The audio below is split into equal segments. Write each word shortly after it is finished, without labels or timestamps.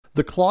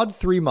The Claude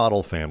 3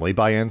 model family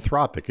by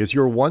Anthropic is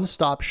your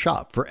one-stop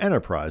shop for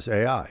enterprise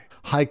AI.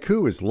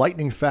 Haiku is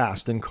lightning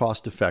fast and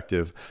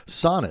cost-effective,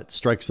 Sonnet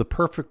strikes the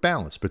perfect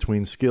balance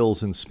between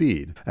skills and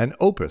speed, and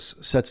Opus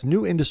sets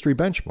new industry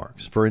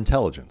benchmarks for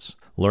intelligence.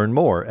 Learn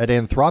more at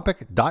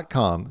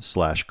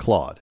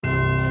anthropic.com/Claude.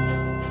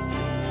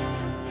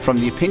 From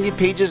the opinion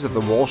pages of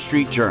the Wall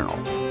Street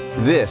Journal,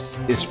 this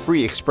is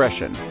Free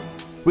Expression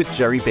with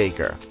Jerry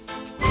Baker.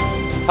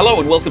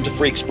 Hello and welcome to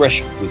Free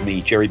Expression with me,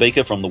 Jerry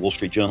Baker, from the Wall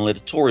Street Journal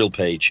editorial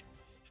page.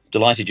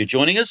 Delighted you're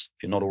joining us.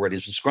 If you're not already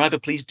a subscriber,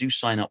 please do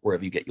sign up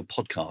wherever you get your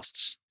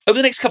podcasts. Over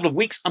the next couple of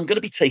weeks, I'm going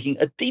to be taking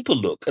a deeper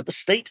look at the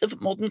state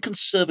of modern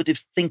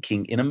conservative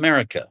thinking in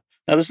America.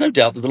 Now, there's no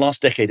doubt that the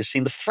last decade has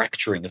seen the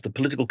fracturing of the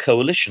political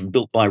coalition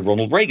built by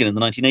Ronald Reagan in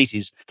the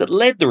 1980s that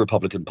led the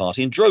Republican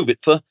Party and drove it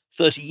for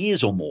 30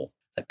 years or more.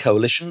 That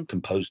coalition,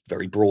 composed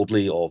very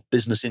broadly of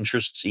business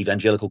interests,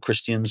 evangelical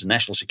Christians, and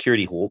national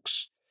security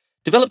hawks,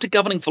 developed a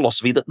governing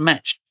philosophy that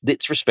matched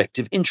its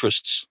respective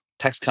interests: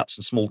 tax cuts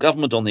and small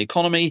government on the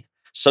economy,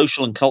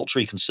 social and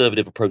culturally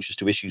conservative approaches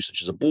to issues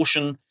such as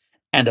abortion,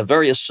 and a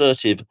very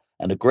assertive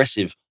and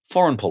aggressive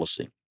foreign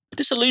policy. But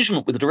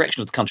disillusionment with the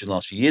direction of the country in the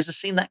last few years has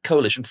seen that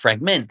coalition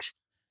fragment.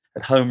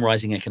 At home,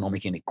 rising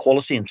economic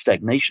inequality and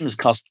stagnation has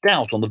cast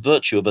doubt on the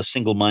virtue of a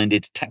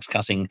single-minded,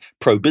 tax-cutting,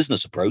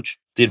 pro-business approach.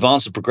 The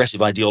advance of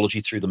progressive ideology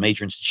through the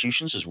major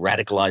institutions has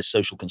radicalized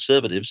social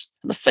conservatives,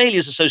 and the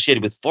failures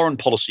associated with foreign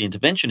policy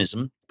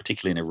interventionism,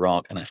 particularly in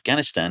Iraq and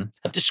Afghanistan,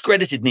 have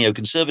discredited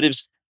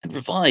neoconservatives and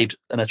revived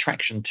an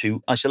attraction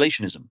to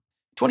isolationism.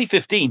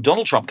 2015,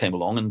 Donald Trump came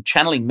along and,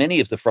 channeling many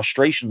of the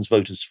frustrations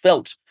voters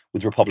felt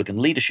with Republican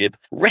leadership,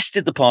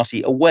 wrested the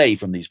party away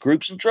from these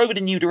groups and drove it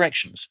in new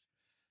directions.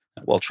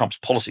 While Trump's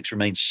politics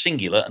remains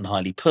singular and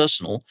highly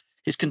personal,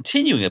 his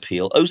continuing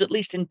appeal owes, at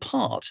least in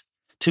part,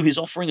 to his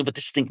offering of a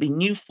distinctly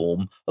new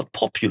form of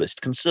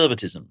populist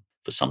conservatism.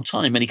 For some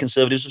time, many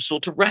conservatives have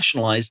sought to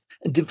rationalize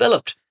and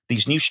developed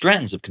these new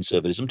strands of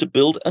conservatism to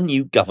build a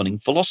new governing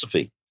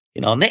philosophy.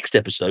 In our next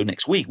episode,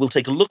 next week, we'll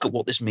take a look at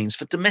what this means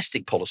for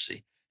domestic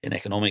policy, in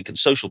economic and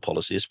social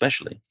policy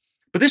especially.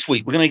 But this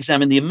week, we're going to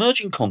examine the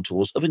emerging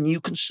contours of a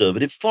new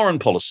conservative foreign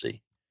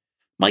policy.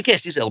 My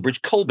guest is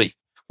Elbridge Colby,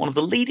 one of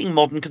the leading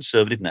modern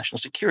conservative national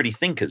security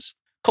thinkers.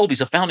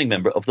 Colby's a founding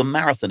member of the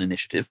Marathon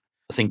Initiative,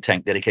 a think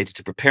tank dedicated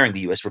to preparing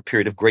the US for a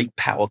period of great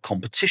power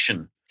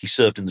competition. He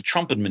served in the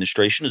Trump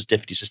administration as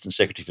Deputy Assistant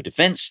Secretary for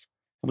Defense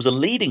and was a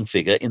leading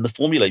figure in the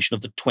formulation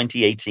of the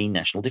 2018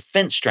 National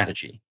Defense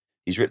Strategy.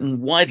 He's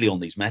written widely on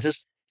these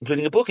matters,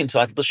 including a book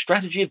entitled The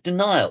Strategy of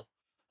Denial: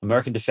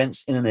 American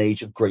Defense in an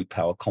Age of Great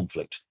Power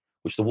Conflict,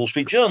 which the Wall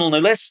Street Journal, no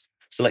less,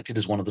 selected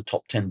as one of the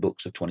top 10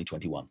 books of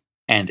 2021.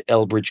 And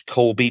Elbridge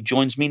Colby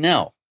joins me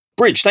now.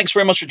 Bridge, thanks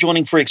very much for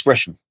joining Free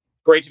Expression.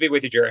 Great to be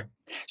with you, Jerry.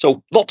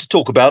 So, a lot to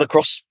talk about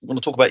across. I want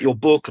to talk about your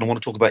book, and I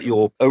want to talk about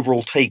your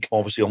overall take,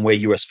 obviously, on where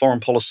US foreign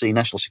policy,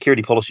 national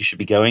security policy should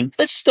be going.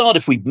 Let's start,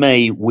 if we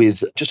may,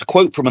 with just a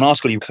quote from an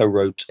article you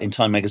co-wrote in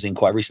Time magazine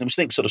quite recently, which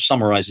I think sort of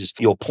summarizes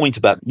your point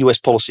about US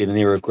policy in an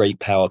era of great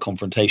power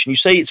confrontation. You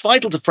say it's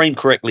vital to frame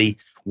correctly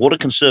what a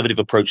conservative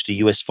approach to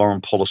US foreign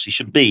policy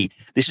should be.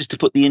 This is to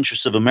put the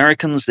interests of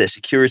Americans, their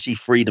security,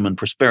 freedom, and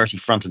prosperity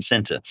front and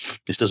center.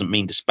 This doesn't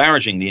mean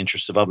disparaging the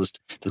interests of others.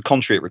 To the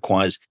contrary, it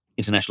requires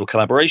international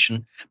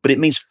collaboration, but it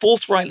means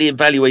forthrightly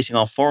evaluating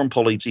our foreign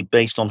policy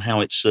based on how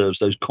it serves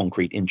those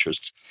concrete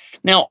interests.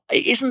 Now,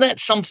 isn't that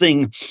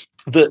something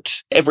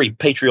that every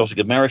patriotic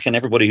American,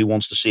 everybody who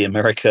wants to see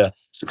America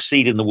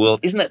succeed in the world,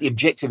 isn't that the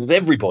objective of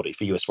everybody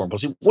for US foreign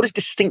policy? What is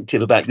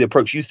distinctive about the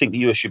approach you think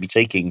the US should be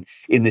taking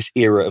in this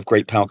era of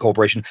great power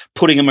cooperation,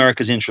 putting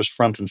America's interests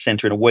front and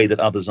center in a way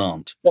that others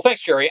aren't? Well,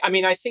 thanks, Jerry. I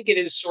mean, I think it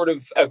is sort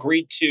of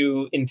agreed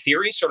to in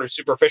theory, sort of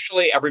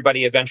superficially.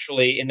 Everybody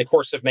eventually, in the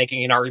course of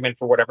making an argument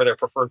for whatever their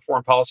preferred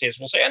foreign policy is,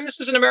 will say, and this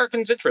is in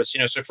Americans' interest.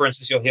 So for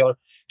instance, you'll hear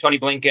Tony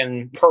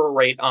Blinken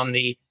perorate on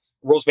the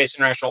rules-based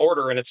international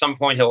order, and at some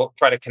point he'll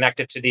try to connect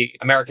it to the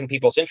American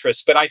people's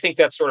interests. But I think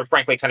that's sort of,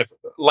 frankly, kind of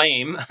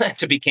lame,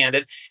 to be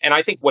candid. And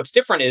I think what's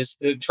different is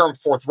the term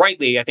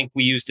forthrightly, I think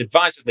we used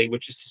advisedly,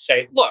 which is to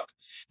say, look,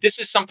 this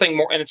is something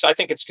more, and I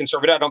think it's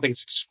conservative. I don't think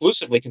it's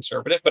exclusively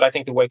conservative, but I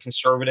think the way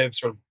conservative,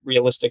 sort of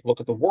realistic look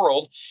at the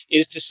world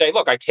is to say,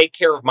 look, I take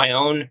care of my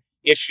own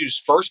issues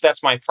first.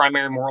 That's my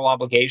primary moral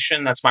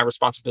obligation. That's my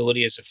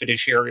responsibility as a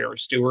fiduciary or a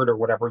steward or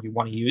whatever you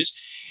want to use.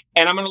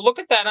 And I'm going to look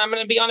at that and I'm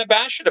going to be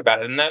unabashed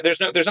about it. And there's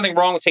nothing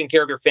wrong with taking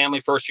care of your family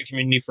first, your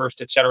community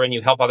first, et cetera, and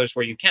you help others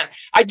where you can.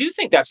 I do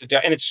think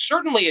and it's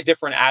certainly a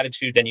different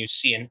attitude than you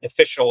see in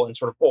official and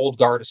sort of old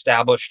guard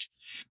established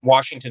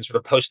Washington sort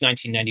of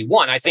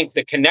post-1991. I think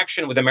the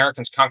connection with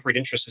Americans' concrete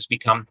interests has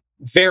become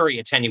very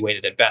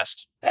attenuated at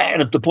best.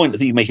 And the point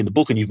that you make in the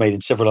book, and you've made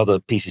in several other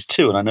pieces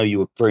too, and I know you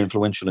were very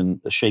influential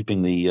in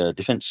shaping the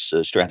defense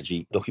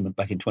strategy document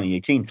back in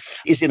 2018,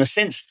 is in a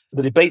sense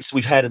the debates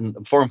we've had in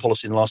foreign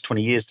policy in the last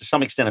 20 years to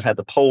some extent have had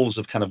the poles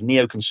of kind of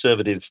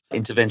neoconservative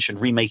intervention,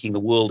 remaking the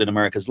world in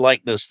America's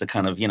likeness, the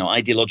kind of,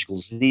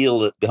 ideological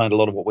zeal behind a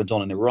lot of what went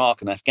on in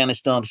Iraq and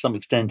Afghanistan to some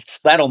extent,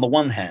 that on the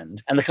one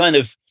hand, and the kind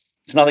of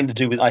It's nothing to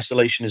do with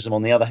isolationism.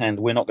 On the other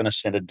hand, we're not going to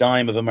send a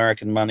dime of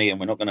American money and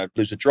we're not going to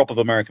lose a drop of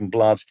American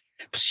blood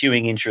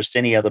pursuing interests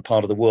any other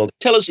part of the world.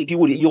 Tell us, if you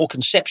would, your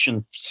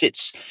conception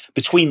sits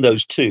between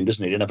those two,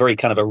 doesn't it? In a very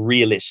kind of a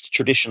realist,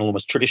 traditional,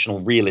 almost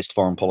traditional realist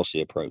foreign policy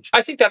approach.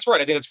 I think that's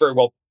right. I think that's very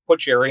well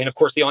put, Jerry. And of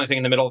course, the only thing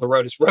in the middle of the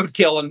road is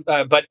roadkill.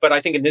 And but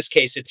I think in this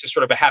case, it's a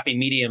sort of a happy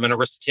medium, an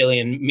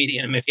Aristotelian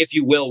medium, if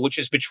you will, which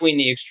is between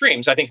the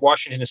extremes. I think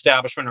Washington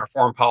establishment, our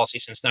foreign policy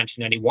since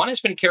 1991,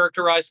 has been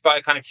characterized by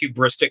a kind of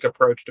hubristic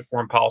approach to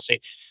foreign policy,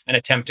 an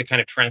attempt to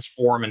kind of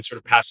transform and sort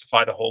of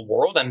pacify the whole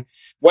world. And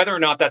whether or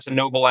not that's a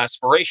noble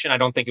aspiration, I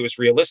don't think it was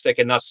realistic,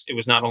 and thus it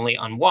was not only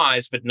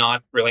unwise, but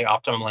not really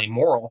optimally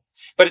moral.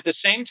 But at the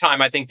same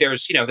time, I think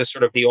there's this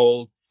sort of the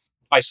old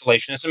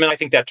isolationism, and I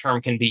think that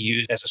term can be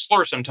used as a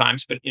slur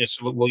sometimes, but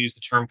so we'll use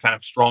the term kind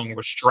of strong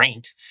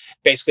restraint,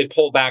 basically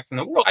pull back from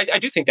the world. I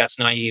do think that's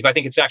naive. I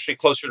think it's actually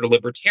closer to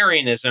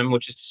libertarianism,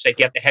 which is to say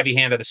get the heavy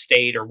hand of the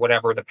state or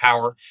whatever, the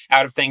power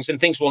out of things,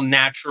 and things will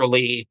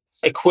naturally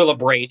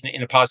equilibrate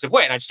in a positive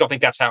way. And I just don't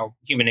think that's how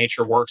human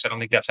nature works. I don't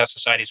think that's how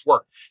societies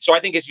work. So I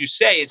think, as you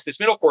say, it's this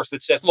middle course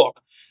that says,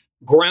 look,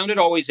 grounded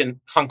always in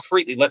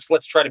concretely.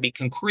 Let's try to be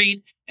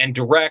concrete and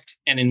direct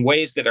and in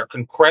ways that are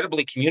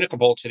incredibly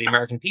communicable to the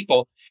American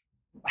people.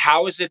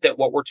 How is it that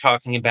what we're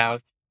talking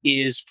about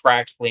is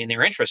practically in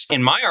their interest?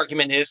 And my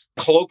argument is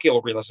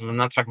colloquial realism. I'm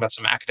not talking about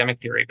some academic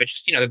theory, but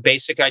just, the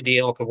basic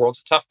idea, look, the world's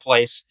a tough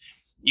place.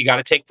 You got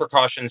to take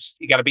precautions.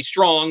 You got to be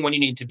strong when you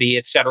need to be,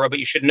 et cetera, but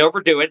you shouldn't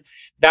overdo it.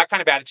 That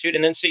kind of attitude.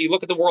 And then so you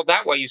look at the world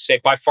that way, you say,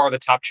 by far the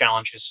top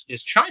challenge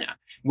is China,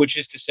 which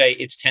is to say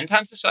it's 10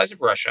 times the size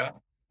of Russia.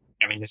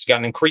 I mean, it's got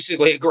an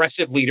increasingly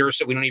aggressive leader,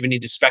 so we don't even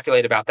need to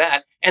speculate about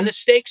that. And the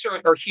stakes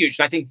are huge.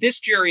 And I think this,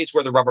 Jerry, is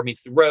where the rubber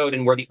meets the road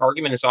and where the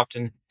argument is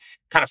often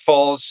kind of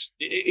falls,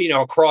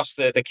 across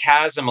the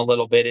chasm a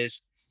little bit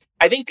is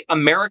I think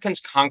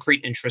Americans'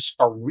 concrete interests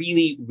are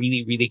really,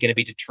 really, really going to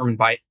be determined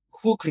by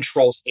who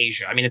controls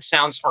Asia. I mean, it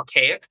sounds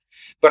archaic,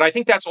 but I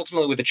think that's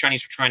ultimately what the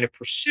Chinese are trying to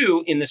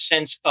pursue in the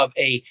sense of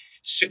a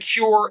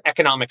secure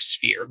economic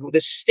sphere. The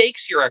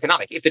stakes here are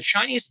economic. If the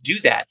Chinese do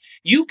that,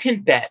 you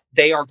can bet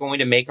they are going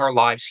to make our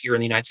lives here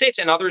in the United States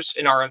and others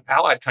in our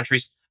allied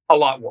countries a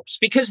lot worse.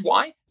 Because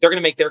why? They're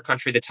going to make their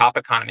country the top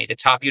economy, the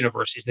top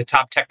universities, the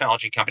top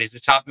technology companies, the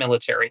top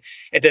military,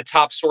 the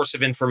top source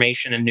of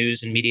information and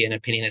news and media and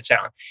opinion, et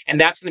cetera.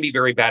 And that's going to be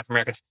very bad for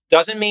Americans.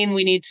 Doesn't mean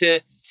we need to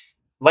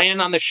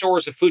land on the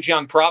shores of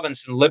Fujian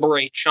province and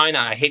liberate China.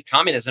 I hate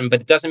communism,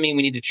 but it doesn't mean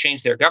we need to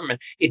change their government.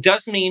 It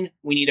does mean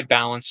we need a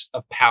balance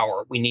of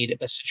power. We need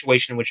a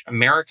situation in which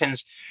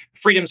Americans'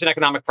 freedoms and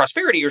economic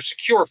prosperity are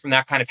secure from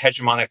that kind of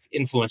hegemonic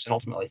influence and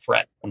ultimately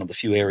threat. One of the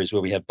few areas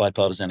where we have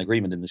bipartisan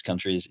agreement in this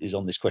country is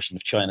on this question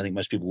of China. I think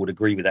most people would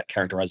agree with that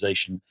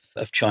characterization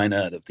of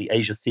China, of the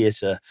Asia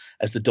theater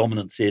as the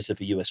dominant theater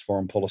for US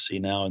foreign policy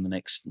now in the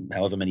next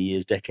however many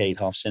years, decade,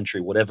 half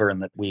century, whatever,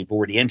 and that we've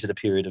already entered a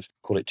period of,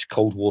 call it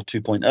Cold War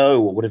 2.0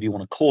 or whatever you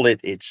want to call it.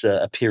 It's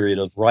a period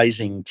of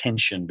rising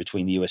tension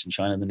between the US and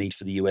China and the need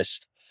for the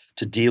US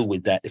to deal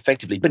with that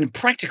effectively. But in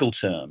practical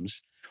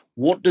terms,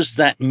 what does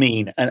that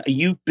mean? And are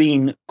you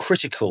being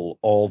critical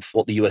of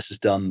what the US has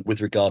done with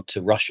regard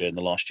to Russia in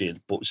the last year,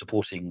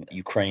 supporting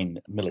Ukraine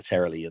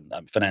militarily and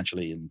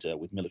financially and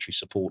with military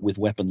support, with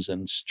weapons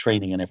and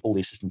training and all the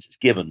assistance it's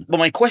given? But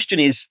my question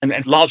is,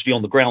 and largely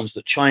on the grounds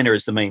that China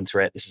is the main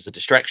threat, this is a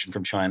distraction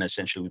from China.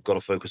 Essentially, we've got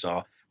to focus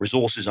our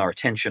resources, our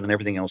attention and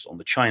everything else on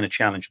the China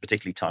challenge,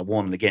 particularly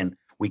Taiwan. And again,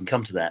 we can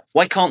come to that.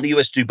 Why can't the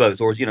US do both?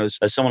 Or,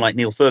 as someone like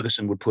Neil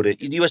Ferguson would put it,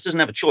 the US doesn't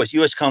have a choice.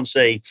 The US can't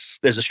say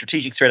there's a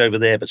strategic threat over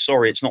there, but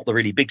sorry, it's not the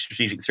really big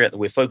strategic threat that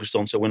we're focused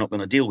on, so we're not going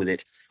to deal with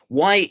it.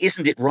 Why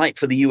isn't it right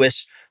for the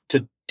US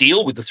to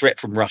deal with the threat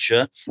from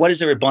Russia? Why is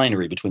there a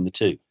binary between the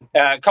two?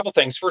 A couple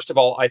things. First of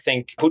all, I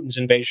think Putin's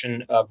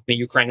invasion of the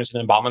Ukraine was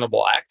an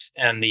abominable act,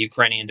 and the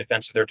Ukrainian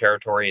defense of their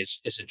territory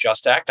is a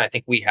just act. I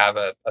think we have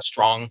a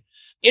strong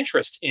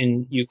interest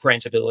in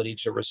Ukraine's ability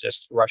to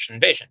resist Russian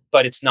invasion,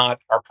 but it's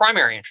not our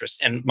primary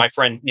interest. And my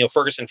friend Neil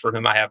Ferguson, for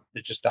whom I have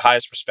just the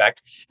highest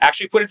respect,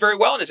 actually put it very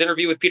well in his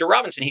interview with Peter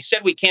Robinson. He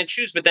said we can't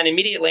choose, but then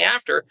immediately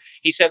after,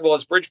 he said, well,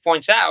 as Bridge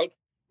points out,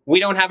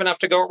 we don't have enough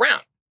to go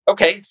around.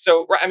 Okay,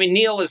 so, I mean,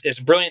 Neil is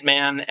a brilliant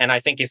man, and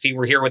I think if he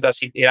were here with us,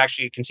 he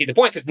actually can see the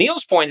point, because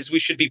Neil's point is we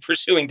should be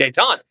pursuing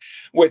détente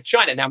with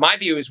China. Now, my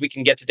view is we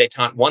can get to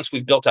détente once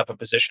we've built up a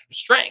position of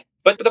strength.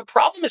 But the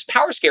problem is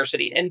power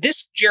scarcity, and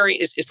this, Jerry,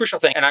 is a crucial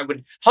thing, and I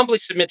would humbly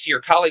submit to your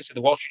colleagues at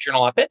the Wall Street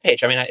Journal op-ed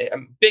page. I mean,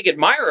 I'm a big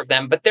admirer of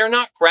them, but they're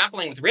not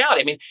grappling with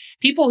reality. I mean,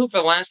 people who for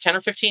the last 10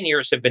 or 15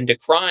 years have been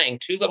decrying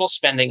too little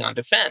spending on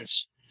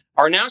defense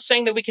are now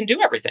saying that we can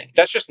do everything.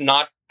 That's just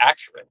not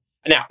accurate.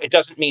 Now, it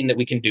doesn't mean that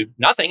we can do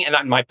nothing.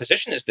 And my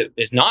position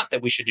is not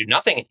that we should do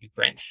nothing in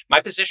Ukraine. My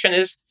position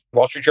is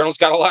Wall Street Journal's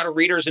got a lot of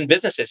readers and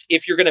businesses.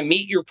 If you're going to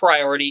meet your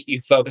priority,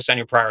 you focus on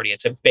your priority.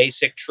 It's a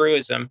basic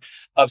truism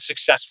of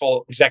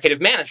successful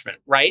executive management,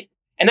 right?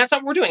 And that's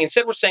not what we're doing.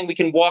 Instead, we're saying we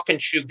can walk and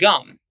chew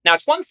gum. Now,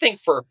 it's one thing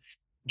for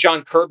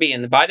John Kirby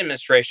and the Biden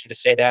administration to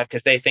say that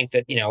because they think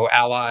that,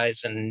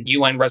 allies and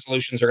UN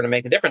resolutions are going to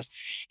make a difference.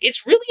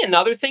 It's really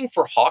another thing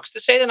for hawks to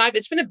say that.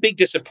 It's been a big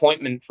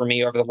disappointment for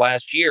me over the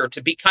last year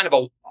to be kind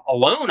of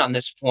alone on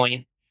this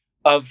point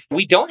of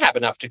we don't have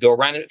enough to go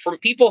around. And from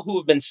people who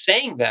have been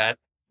saying that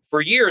for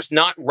years,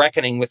 not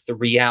reckoning with the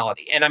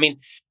reality. And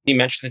you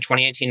mentioned the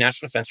 2018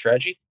 National Defense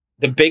Strategy.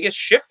 The biggest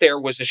shift there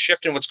was a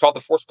shift in what's called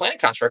the forced planning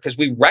construct, because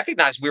we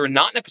recognized we were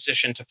not in a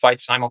position to fight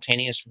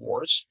simultaneous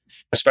wars,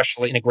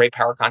 especially in a great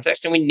power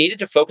context. And we needed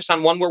to focus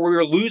on one where we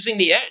were losing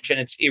the edge, and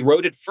it's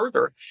eroded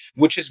further,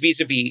 which is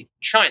vis-a-vis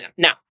China.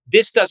 Now,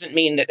 this doesn't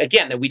mean that,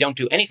 again, that we don't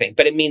do anything,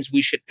 but it means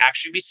we should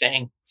actually be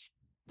saying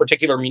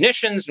particular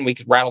munitions, and we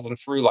could rattle them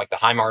through like the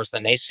HIMARS, the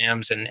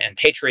NASAMS, and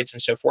Patriots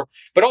and so forth,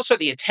 but also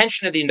the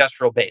attention of the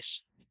industrial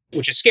base,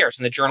 which is scarce.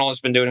 And the Journal has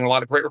been doing a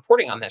lot of great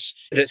reporting on this,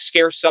 the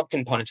scarce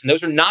subcomponents. And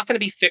those are not going to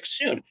be fixed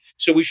soon.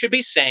 So we should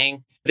be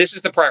saying, this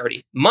is the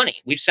priority.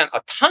 Money. We've sent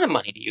a ton of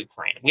money to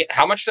Ukraine.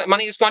 How much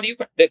money has gone to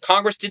Ukraine? The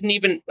Congress didn't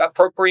even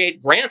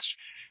appropriate grants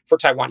for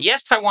Taiwan.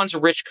 Yes, Taiwan's a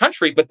rich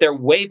country, but they're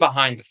way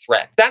behind the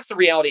threat. That's the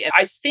reality. And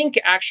I think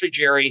actually,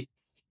 Jerry,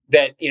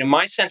 that,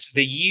 my sense of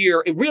the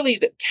year,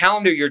 the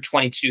calendar year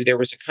 22, there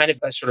was a kind of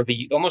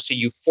almost a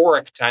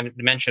euphoric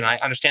dimension. I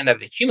understand that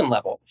at a human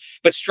level,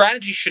 but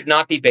strategy should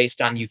not be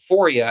based on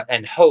euphoria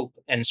and hope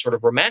and sort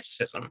of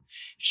romanticism.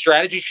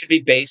 Strategy should be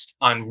based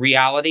on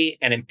reality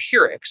and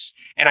empirics.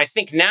 And I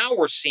think now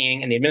we're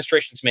seeing, and the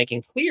administration's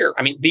making clear,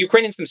 the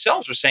Ukrainians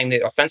themselves are saying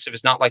the offensive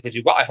is not likely to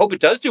do well. I hope it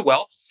does do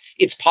well.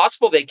 It's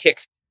possible they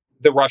kick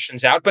the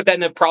Russians out, but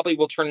then it probably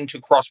will turn into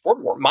a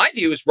cross-border war. My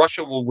view is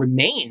Russia will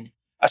remain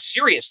a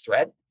serious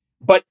threat,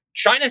 but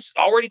China's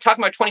already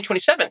talking about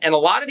 2027. And a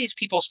lot of these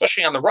people,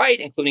 especially on the right,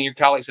 including your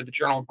colleagues at the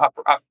Journal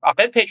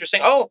op-ed page, are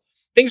saying, oh,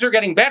 things are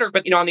getting better.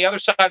 But, on the other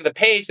side of the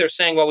page, they're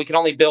saying, well, we can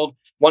only build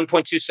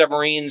 1.2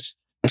 submarines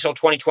until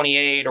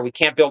 2028, or we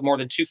can't build more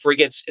than 2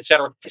 frigates, et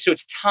cetera. So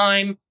it's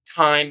time.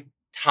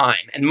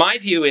 And my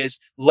view is,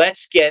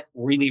 let's get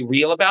really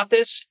real about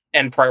this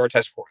and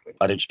prioritize accordingly.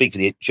 I don't speak for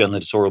the Journal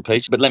editorial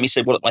page, but let me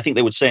say what I think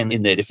they would say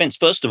in their defense.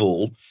 First of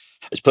all,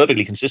 it's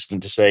perfectly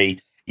consistent to say,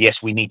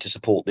 yes, we need to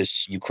support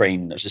this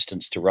Ukraine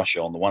assistance to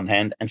Russia on the one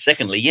hand. And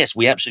secondly, yes,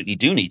 we absolutely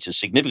do need to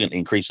significantly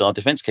increase our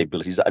defense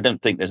capabilities. I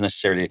don't think there's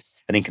necessarily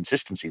an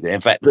inconsistency there. In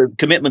fact, the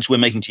commitments we're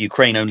making to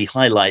Ukraine only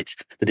highlight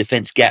the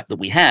defense gap that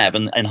we have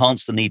and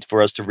enhance the need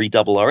for us to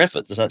redouble our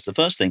efforts. That's the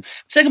first thing.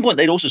 Second point,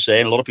 they'd also say,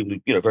 and a lot of people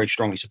who very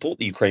strongly support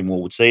the Ukraine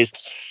war would say, is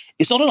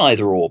it's not an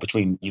either or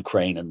between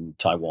Ukraine and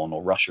Taiwan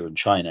or Russia and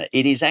China.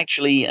 It is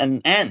actually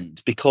an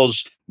and,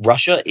 because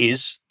Russia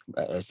is,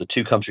 as the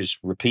two countries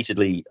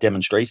repeatedly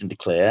demonstrate and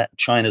declare,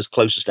 China's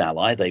closest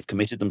ally. They've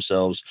committed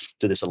themselves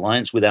to this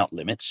alliance without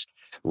limits.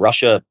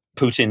 Russia,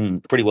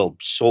 Putin pretty well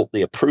sought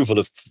the approval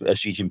of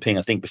Xi Jinping,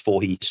 I think,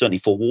 before he certainly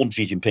forewarned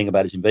Xi Jinping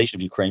about his invasion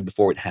of Ukraine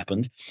before it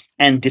happened.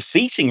 And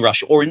defeating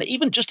Russia, or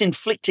even just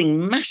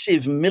inflicting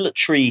massive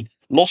military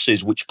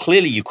losses, which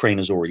clearly Ukraine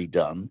has already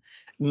done,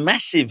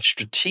 massive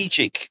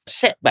strategic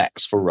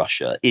setbacks for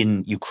Russia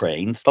in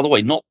Ukraine. By the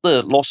way, not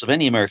the loss of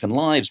any American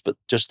lives, but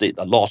just a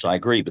lot, I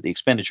agree, but the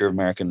expenditure of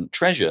American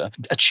treasure.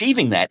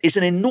 Achieving that is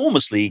an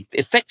enormously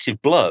effective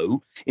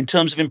blow in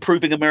terms of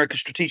improving America's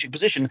strategic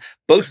position,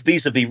 both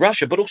vis-a-vis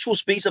Russia, but also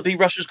vis-a-vis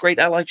Russia's great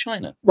ally,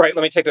 China. Right.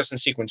 Let me take those in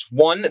sequence.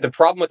 One, the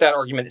problem with that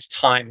argument is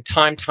time.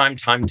 Time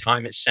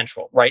is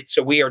central, right?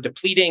 So we are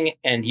depleting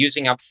and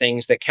using up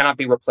things that cannot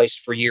be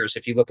replaced for years.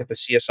 If you look at the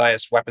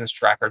CSIS weapons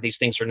tracker, these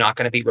things are not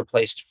going to be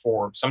replaced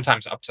for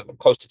sometimes up to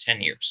close to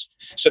 10 years.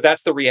 So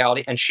that's the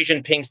reality. And Xi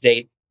Jinping's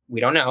date, we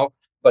don't know,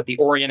 but the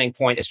orienting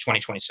point is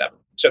 2027.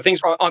 So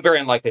things are very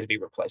unlikely to be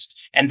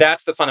replaced. And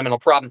that's the fundamental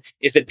problem,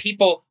 is that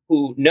people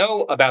who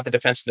know about the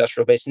defense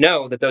industrial base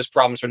know that those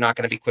problems are not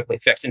going to be quickly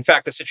fixed. In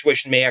fact, the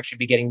situation may actually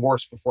be getting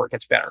worse before it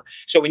gets better.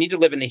 So we need to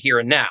live in the here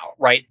and now,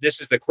 right?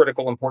 This is the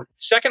critical important.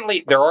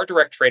 Secondly, there are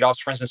direct trade-offs.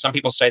 For instance, some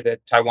people say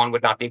that Taiwan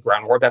would not be a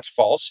ground war. That's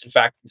false. In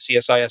fact, the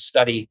CSIS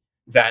study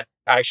that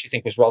I actually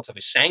think was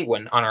relatively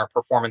sanguine on our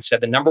performance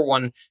said the number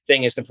one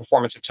thing is the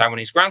performance of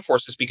Taiwanese ground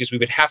forces, because we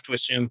would have to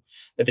assume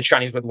that the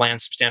Chinese would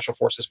land substantial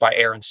forces by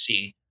air and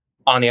sea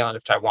on the island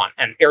of Taiwan.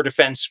 And air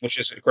defense, which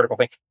is a critical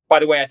thing. By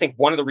the way, I think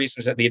one of the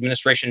reasons that the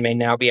administration may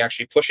now be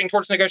actually pushing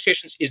towards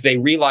negotiations is they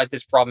realize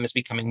this problem is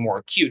becoming more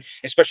acute,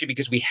 especially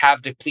because we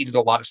have depleted a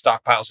lot of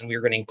stockpiles and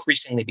we're going to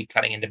increasingly be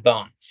cutting into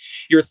bone.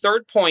 Your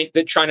third point,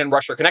 that China and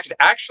Russia are connected.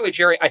 Actually,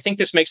 Jerry, I think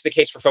this makes the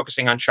case for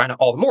focusing on China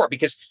all the more,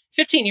 because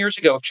 15 years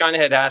ago, if China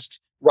had asked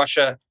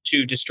Russia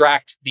to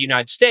distract the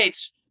United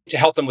States to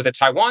help them with a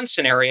Taiwan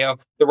scenario,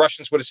 the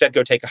Russians would have said,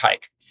 go take a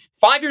hike.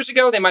 5 years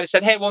ago, they might have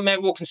said, hey, well,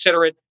 maybe we'll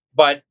consider it.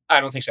 But I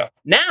don't think so.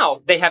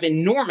 Now they have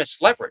enormous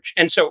leverage.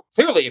 And so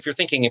clearly, if you're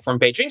thinking from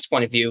Beijing's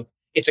point of view,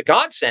 it's a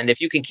godsend if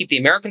you can keep the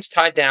Americans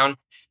tied down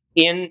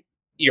in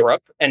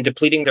Europe and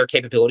depleting their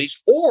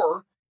capabilities,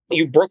 or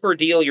You broker a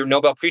deal, your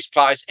Nobel Peace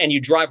Prize, and you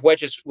drive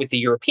wedges with the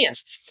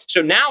Europeans.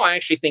 So now I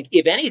actually think,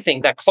 if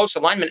anything, that close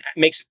alignment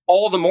makes it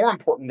all the more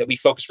important that we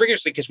focus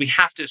rigorously, because we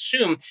have to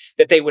assume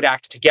that they would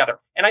act together.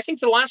 And I think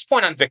the last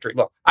point on victory,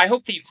 look, I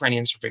hope the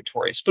Ukrainians are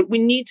victorious, but we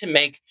need to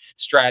make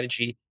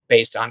strategy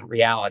based on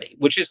reality,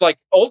 which is like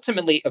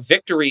ultimately a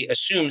victory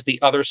assumes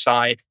the other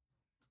side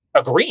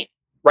agreeing,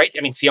 right?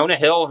 I mean, Fiona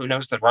Hill, who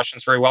knows the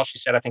Russians very well, she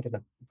said, I think in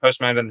the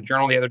Postman in the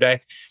Journal the other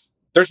day,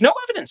 there's no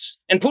evidence.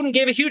 And Putin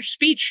gave a huge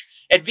speech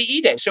at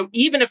VE Day. So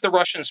even if the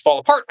Russians fall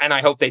apart, and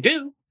I hope they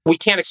do, we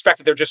can't expect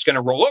that they're just going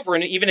to roll over.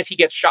 And even if he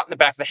gets shot in the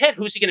back of the head,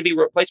 who's he going to be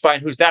replaced by,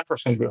 and who's that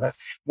person going to be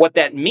replaced? What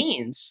that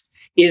means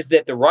is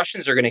that the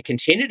Russians are going to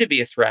continue to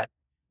be a threat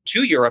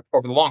to Europe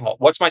over the long haul.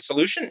 What's my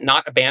solution?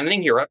 Not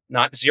abandoning Europe,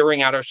 not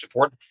zeroing out our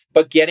support,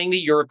 but getting the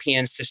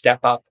Europeans to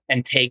step up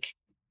and take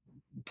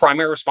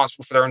primary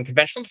responsibility for their own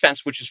conventional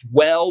defense, which is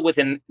well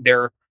within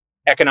their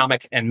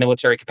economic and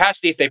military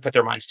capacity if they put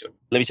their minds to it.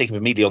 Let me take up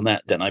immediately on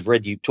that then. I've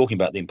read you talking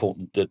about the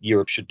importance that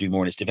Europe should do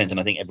more in its defense, and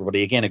I think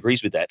everybody again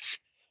agrees with that.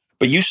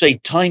 But you say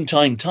time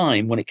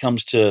when it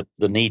comes to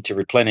the need to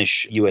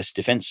replenish US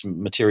defense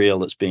material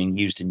that's being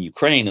used in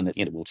Ukraine, and that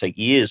it will take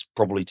years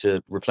probably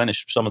to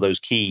replenish some of those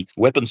key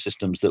weapon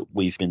systems that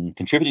we've been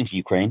contributing to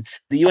Ukraine.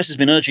 The US has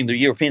been urging the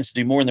Europeans to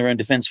do more in their own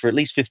defense for at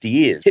least 50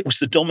 years. It was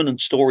the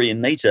dominant story in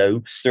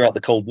NATO throughout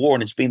the Cold War,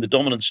 and it's been the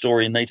dominant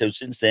story in NATO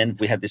since then.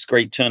 We had this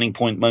great turning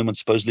point moment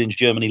supposedly in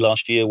Germany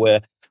last year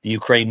where the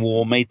Ukraine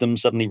war made them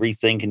suddenly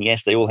rethink, and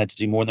yes, they all had to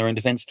do more in their own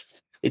defense.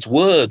 It's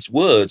words,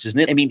 isn't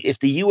it? I mean, if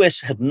the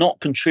US had not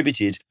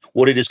contributed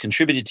what it has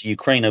contributed to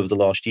Ukraine over the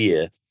last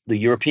year, the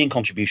European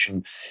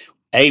contribution,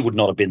 A, would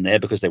not have been there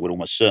because they would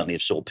almost certainly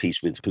have sought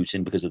peace with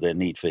Putin because of their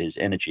need for his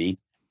energy.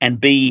 And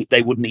B,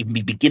 they wouldn't even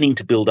be beginning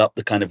to build up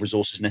the kind of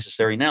resources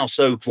necessary now.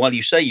 So while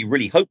you say you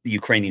really hope the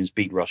Ukrainians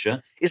beat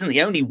Russia, isn't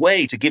the only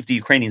way to give the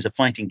Ukrainians a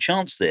fighting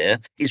chance there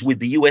is with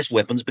the US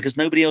weapons, because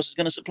nobody else is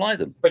going to supply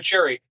them? But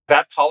Jerry,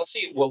 that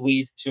policy will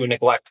lead to a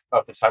neglect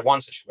of the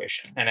Taiwan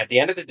situation. And at the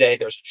end of the day,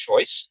 there's a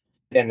choice.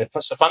 And the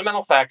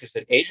fundamental fact is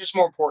that Asia is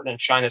more important and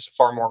China is a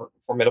far more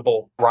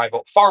formidable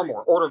rival, far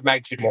more, order of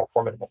magnitude more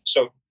formidable.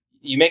 So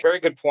you make very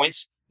good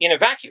points in a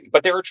vacuum,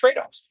 but there are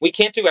trade-offs. We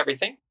can't do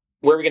everything.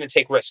 Where are we going to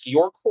take risk?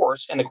 Your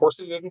course and the course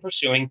that we've been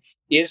pursuing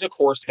is a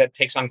course that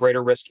takes on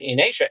greater risk in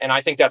Asia. And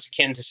I think that's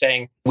akin to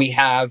saying we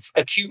have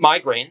acute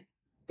migraine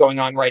going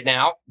on right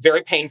now,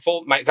 very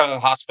painful, might go to the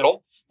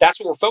hospital. That's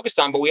what we're focused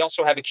on, but we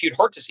also have acute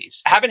heart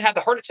disease. I haven't had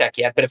the heart attack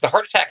yet, but if the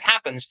heart attack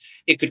happens,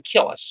 it could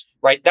kill us,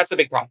 right? That's the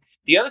big problem.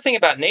 The other thing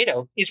about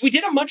NATO is we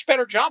did a much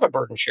better job of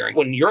burden sharing.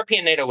 When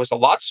European NATO was a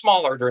lot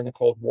smaller during the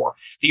Cold War,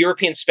 the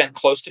Europeans spent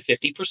close to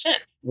 50%.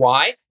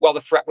 Why? Well,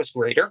 the threat was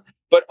greater,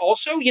 but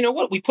also, you know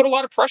what? We put a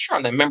lot of pressure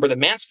on them. Remember the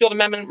Mansfield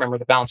Amendment, remember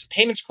the balance of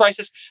payments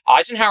crisis.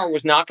 Eisenhower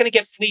was not going to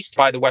get fleeced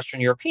by the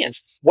Western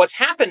Europeans. What's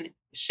happened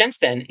since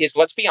then is,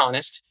 let's be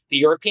honest, the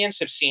Europeans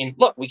have seen,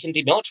 look, we can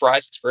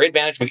demilitarize. It's very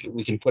advantageous.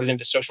 We can put it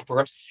into social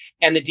programs.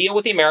 And the deal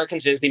with the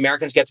Americans is the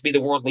Americans get to be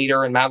the world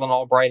leader, and Madeleine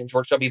Albright and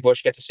George W.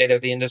 Bush get to say they're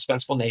the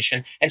indispensable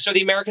nation. And so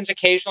the Americans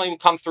occasionally will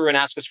come through and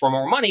ask us for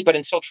more money, but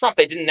until Trump,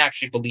 they didn't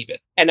actually believe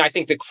it. And I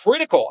think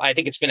I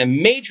think it's been a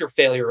major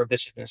failure of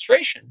this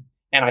administration,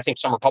 and I think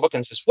some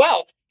Republicans as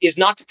well, is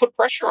not to put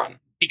pressure on them,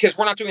 because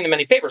we're not doing them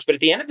any favors. But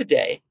at the end of the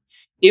day,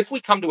 if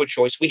we come to a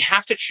choice, we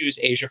have to choose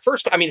Asia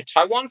first. I mean, if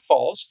Taiwan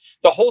falls,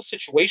 the whole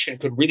situation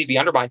could really be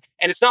undermined.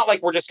 And it's not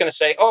like we're just going to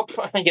say, oh,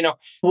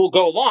 we'll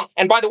go along.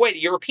 And by the way, the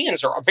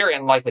Europeans are very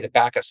unlikely to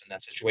back us in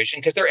that situation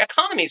because their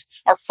economies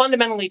are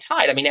fundamentally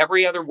tied. I mean,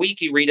 every other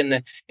week you read in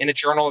the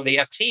journal of the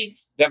FT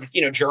that,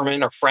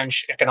 German or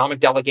French economic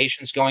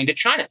delegations going to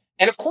China.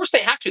 And of course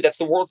they have to. That's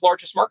the world's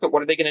largest market.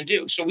 What are they going to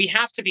do? So we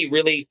have to be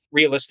really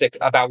realistic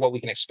about what we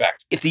can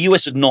expect. If the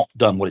US had not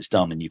done what it's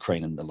done in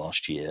Ukraine in the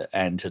last year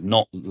and had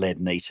not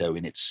led NATO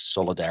in its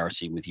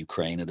solidarity with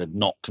Ukraine and had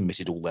not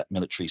committed all that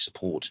military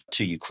support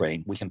to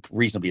Ukraine, we can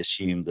reasonably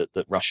assume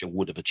that Russia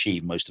would have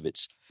achieved most of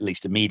its at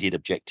least immediate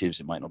objectives.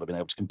 It might not have been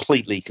able to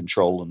completely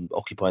control and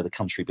occupy the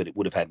country, but it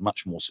would have had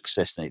much more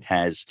success than it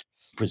has.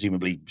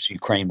 Presumably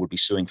Ukraine would be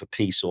suing for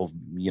peace, or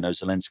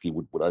Zelensky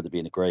would either be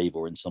in a grave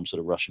or in some sort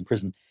of Russian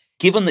prison.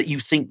 Given that you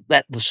think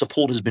that the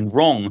support has been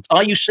wrong,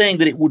 are you saying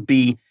that it would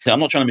be, I'm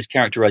not trying to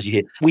mischaracterize you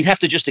here, we'd have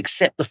to just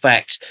accept the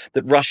fact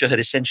that Russia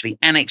had essentially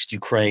annexed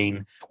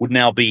Ukraine, would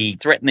now be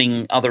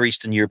threatening other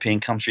Eastern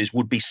European countries,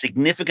 would be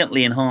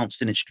significantly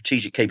enhanced in its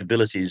strategic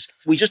capabilities?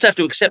 We just have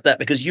to accept that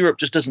because Europe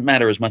just doesn't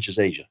matter as much as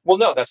Asia. Well,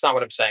 no, that's not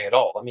what I'm saying at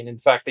all. I mean, in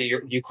fact,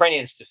 the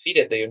Ukrainians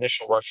defeated the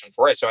initial Russian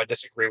foray, so I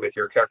disagree with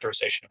your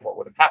characterization of what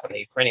would have happened. The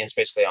Ukrainians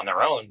basically on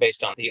their own,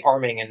 based on the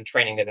arming and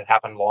training that had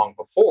happened long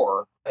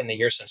before in the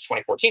years since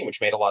 2014, which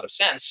made a lot of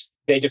sense,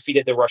 they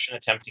defeated the Russian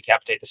attempt to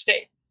decapitate the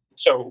state.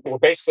 So we're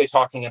basically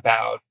talking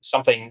about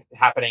something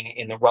happening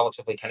in the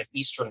relatively kind of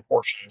eastern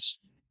portions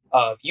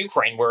of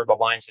Ukraine where the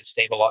lines had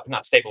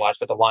not stabilized,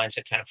 but the lines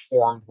had kind of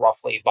formed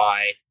roughly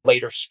by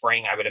later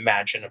spring, I would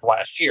imagine, of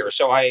last year.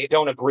 So I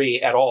don't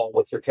agree at all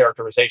with your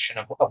characterization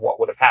of what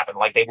would have happen.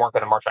 Like they weren't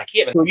going to march on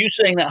Kiev. So are you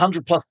saying that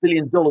 $100+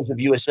 billion of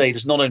US aid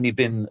has not only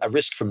been a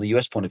risk from the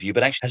US point of view,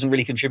 but actually hasn't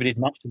really contributed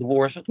much to the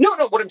war effort? No.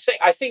 What I'm saying,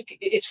 I think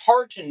it's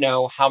hard to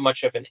know how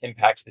much of an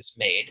impact this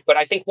made. But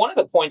I think one of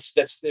the points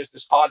there's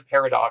this odd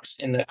paradox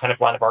in the kind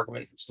of line of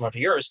argument similar to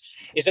yours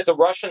is that the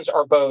Russians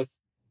are both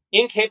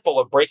incapable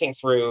of breaking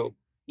through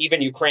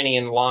even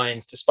Ukrainian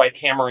lines, despite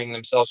hammering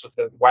themselves with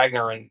the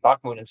Wagner and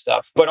Bakhmut and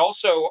stuff, but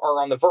also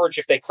are on the verge.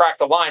 If they crack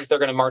the lines, they're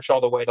going to march all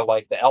the way to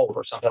like the Elbe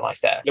or something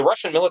like that. The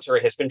Russian military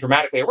has been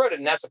dramatically eroded,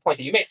 and that's the point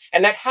that you made.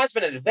 And that has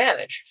been an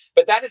advantage,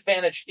 but that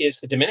advantage is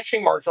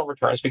diminishing marginal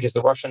returns because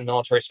the Russian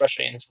military,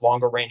 especially in its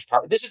longer range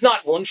power, this is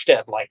not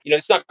Lundstedt,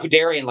 it's not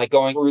Guderian, like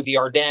going through the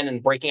Ardennes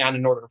and breaking out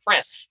in northern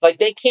France. Like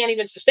they can't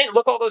even sustain it.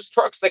 Look, all those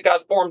trucks that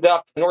got formed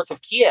up north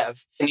of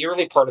Kiev in the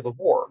early part of the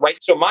war, right?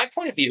 So my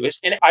point of view is,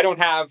 and I don't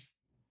have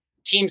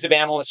teams of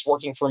analysts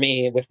working for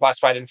me with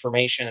classified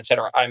information, et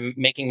cetera. I'm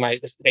making my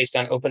based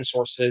on open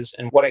sources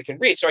and what I can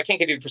read. So I can't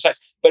give you precise.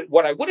 But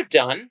what I would have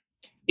done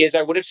is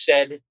I would have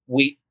said,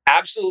 we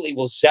absolutely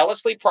will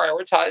zealously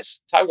prioritize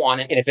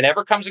Taiwan. And if it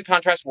ever comes in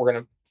contrast, we're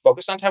going to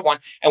focus on Taiwan.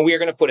 And we are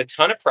going to put a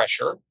ton of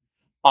pressure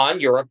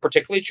on Europe,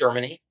 particularly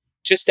Germany,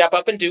 to step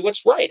up and do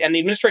what's right. And the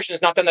administration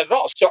has not done that at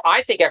all. So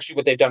I think actually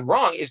what they've done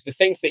wrong is the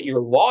things that you're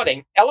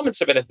lauding,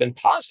 elements of it have been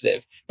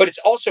positive, but it's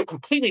also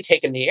completely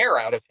taken the air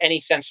out of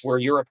any sense where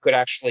Europe could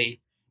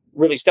actually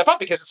really step up,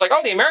 because it's like,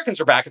 oh, the Americans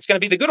are back. It's going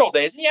to be the good old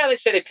days. And yeah, they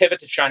say they pivot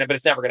to China, but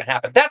it's never going to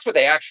happen. That's what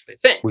they actually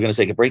think. We're going to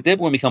take a break there.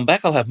 But when we come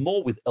back, I'll have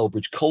more with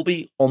Elbridge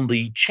Colby on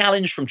the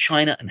challenge from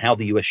China and how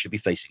the US should be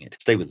facing it.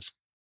 Stay with us.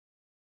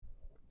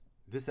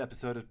 This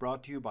episode is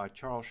brought to you by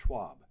Charles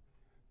Schwab.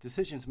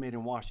 Decisions made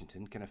in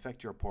Washington can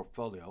affect your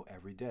portfolio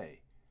every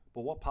day,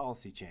 but what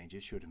policy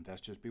changes should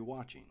investors be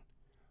watching?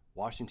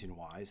 Washington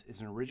Wise is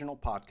an original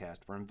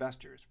podcast for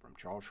investors from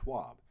Charles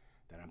Schwab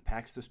that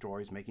unpacks the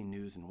stories making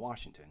news in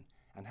Washington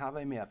and how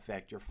they may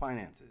affect your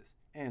finances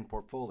and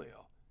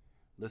portfolio.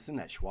 Listen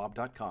at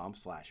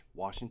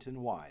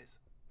schwab.com/WashingtonWise.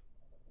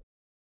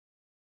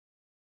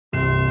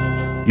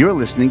 You're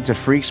listening to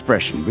Free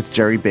Expression with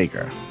Jerry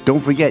Baker. Don't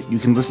forget, you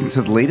can listen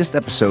to the latest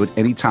episode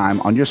anytime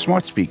on your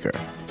smart speaker.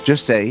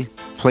 Just say,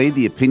 play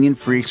the Opinion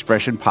Free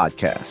Expression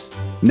podcast.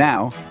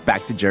 Now,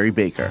 back to Jerry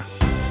Baker.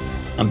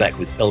 I'm back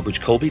with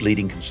Elbridge Colby,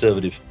 leading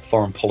conservative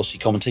foreign policy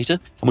commentator,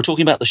 and we're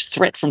talking about the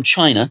threat from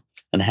China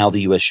and how the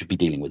US should be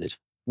dealing with it.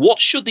 What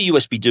should the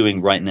US be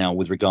doing right now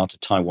with regard to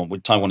Taiwan?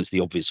 Taiwan is the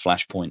obvious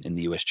flashpoint in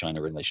the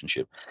US-China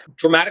relationship.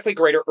 Dramatically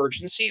greater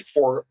urgency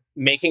for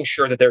making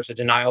sure that there's a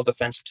denial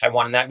defense of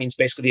Taiwan. And that means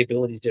basically the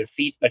ability to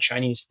defeat a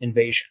Chinese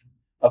invasion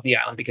of the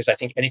island, because I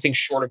think anything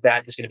short of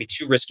that is going to be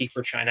too risky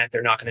for China.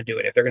 They're not going to do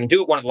it. If they're going to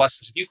do it, one of the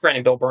lessons of Ukraine,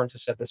 and Bill Burns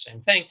has said the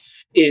same thing,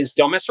 is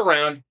don't mess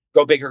around,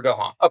 go big or go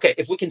home. Okay,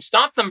 if we can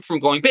stop them from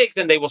going big,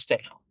 then they will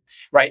stay home,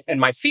 right? And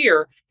my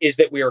fear is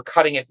that we are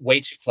cutting it way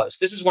too close.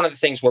 This is one of the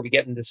things where we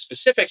get into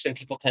specifics and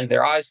people tend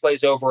their eyes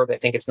glaze over. They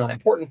think it's not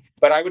important.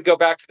 But I would go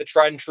back to the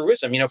tried and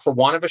truism. For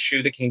want of a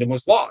shoe, the kingdom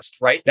was lost,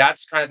 right?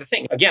 That's kind of the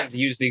thing. Again, to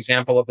use the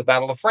example of the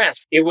Battle of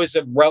France, it was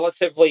a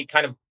relatively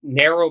kind of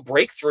narrow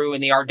breakthrough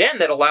in the Ardennes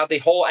that allowed the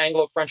whole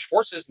Anglo-French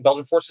forces and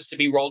Belgian forces to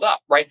be rolled up,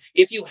 right?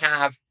 If you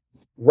have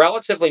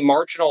relatively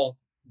marginal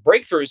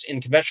breakthroughs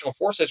in conventional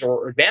forces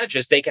or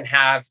advantages, they can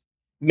have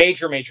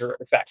major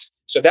effects.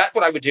 So that's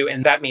what I would do.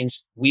 And that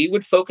means we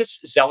would focus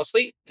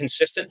zealously,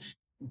 consistent,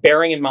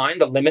 bearing in mind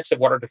the limits of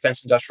what our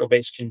defense industrial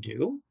base can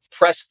do.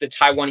 Press the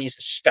Taiwanese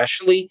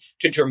especially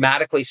to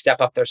dramatically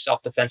step up their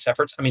self-defense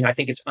efforts. I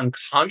think it's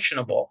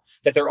unconscionable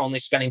that they're only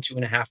spending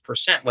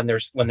 2.5% when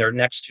they're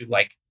next to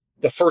like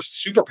the first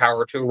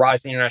superpower to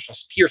arise in the international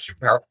peer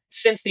superpower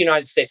since the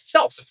United States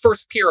itself. It's the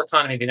first peer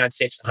economy of the United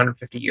States in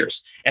 150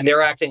 years. And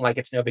they're acting like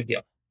it's no big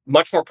deal.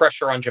 Much more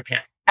pressure on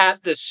Japan.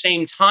 At the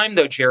same time,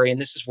 though, Jerry,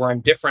 and this is where I'm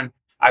different,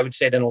 I would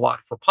say, than a lot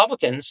of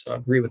Republicans, I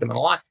agree with them a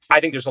lot. I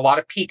think there's a lot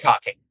of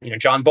peacocking.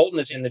 John Bolton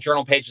is in the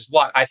journal pages a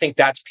lot. I think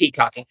that's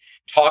peacocking.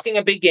 Talking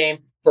a big game,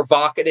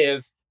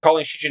 provocative,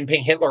 calling Xi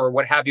Jinping Hitler or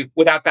what have you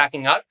without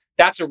backing up,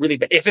 that's a really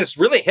bad. If it's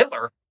really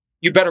Hitler,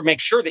 you better make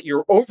sure that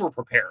you're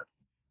over-prepared,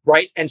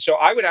 right? And so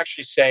I would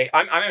actually say,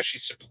 I'm actually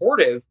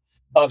supportive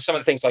of some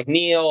of the things like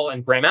Neil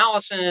and Graham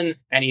Allison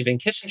and even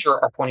Kissinger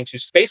are pointing to.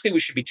 So basically, we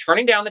should be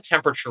turning down the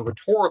temperature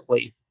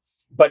rhetorically,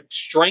 but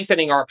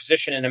strengthening our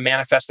position in a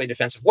manifestly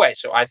defensive way.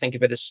 So I think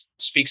of it as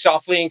speak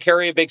softly and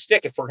carry a big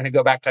stick if we're going to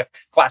go back to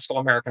classical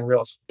American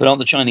realism. But aren't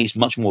the Chinese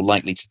much more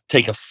likely to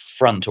take a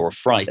front or a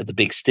fright at the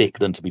big stick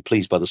than to be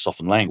pleased by the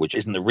softened language?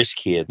 Isn't the risk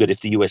here that if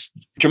the US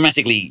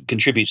dramatically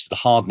contributes to the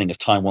hardening of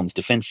Taiwan's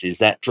defenses,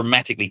 that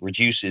dramatically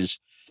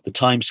reduces the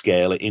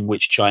timescale in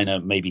which China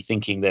may be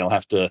thinking they'll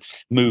have to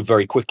move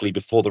very quickly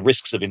before the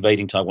risks of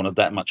invading Taiwan are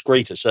that much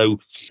greater?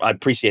 So I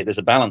appreciate there's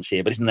a balance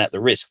here, but isn't that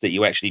the risk, that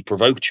you actually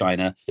provoke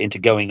China into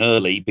going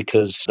early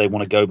because they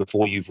want to go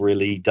before you've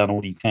really done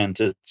all you can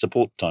to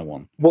support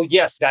Taiwan? Well,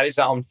 yes, that is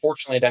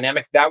unfortunately a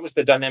dynamic. That was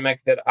the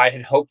dynamic that I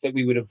had hoped that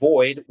we would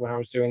avoid when I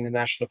was doing the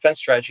national defense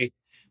strategy,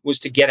 was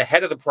to get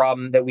ahead of the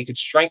problem, that we could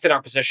strengthen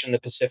our position in the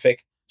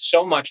Pacific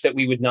so much that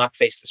we would not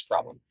face this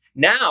problem.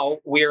 Now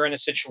we're in a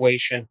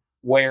situation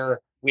where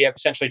we have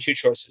essentially two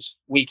choices.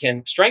 We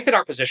can strengthen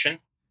our position.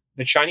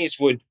 The Chinese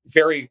would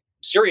very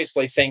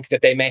seriously think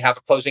that they may have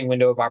a closing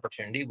window of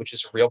opportunity, which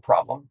is a real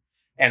problem.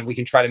 And we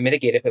can try to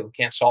mitigate it, but we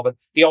can't solve it.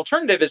 The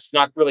alternative is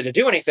not really to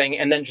do anything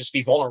and then just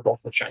be vulnerable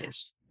to the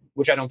Chinese,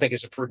 which I don't think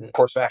is a prudent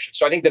course of action.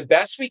 So I think the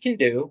best we can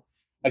do,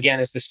 again,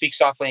 is to speak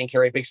softly and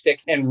carry a big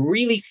stick and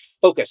really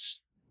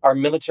focus our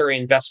military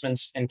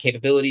investments and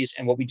capabilities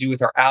and what we do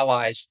with our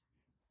allies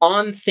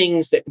on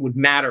things that would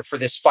matter for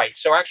this fight.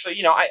 So actually,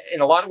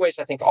 in a lot of ways,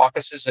 I think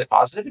AUKUS is a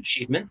positive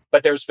achievement,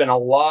 but there's been a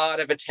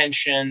lot of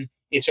attention.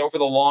 It's over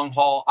the long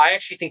haul. I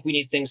actually think we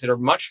need things that are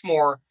much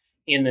more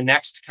in the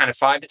next kind of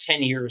 5 to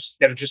 10 years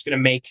that are just going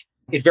to make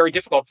it very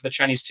difficult for the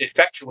Chinese to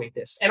effectuate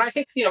this. And I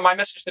think, my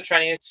message to the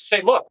Chinese is to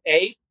say, look,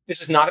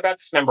 this is not about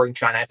dismembering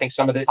China. I think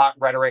some of the hot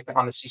rhetoric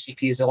on the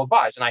CCP is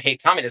ill-advised, and I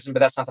hate communism, but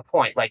that's not the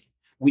point.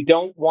 We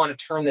don't want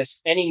to turn this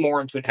any more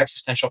into an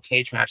existential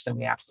cage match than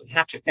we absolutely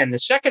have to. And the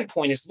second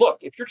point is, look,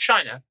 if you're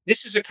China,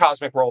 this is a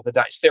cosmic roll of the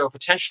dice. There are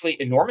potentially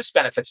enormous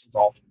benefits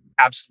involved.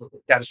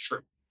 Absolutely. That is true.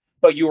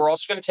 But you are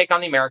also going to take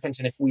on the Americans.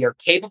 And if we are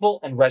capable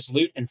and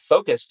resolute and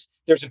focused,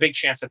 there's a big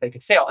chance that they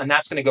could fail. And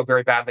that's going to go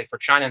very badly for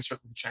China and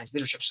certainly the Chinese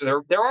leadership.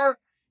 So there are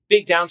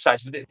big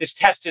downsides, but this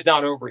test is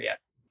not over yet.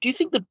 Do you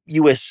think the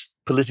US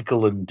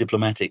political and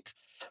diplomatic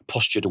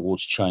posture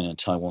towards China and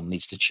Taiwan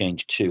needs to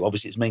change too?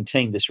 Obviously, it's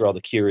maintained this rather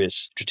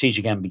curious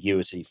strategic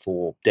ambiguity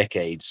for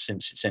decades,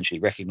 since essentially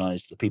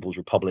recognized the People's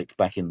Republic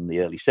back in the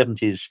early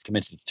 70s,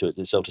 committed to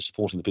itself to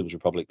supporting the People's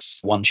Republic's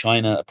One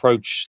China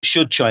approach.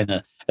 Should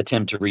China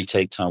attempt to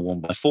retake Taiwan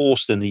by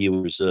force, then the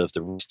EU reserved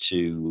the right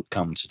to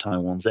come to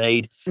Taiwan's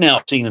aid.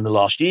 Now, seen in the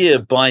last year,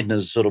 Biden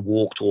has sort of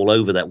wandered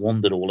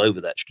all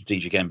over that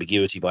strategic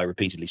ambiguity by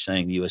repeatedly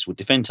saying the US would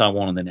defend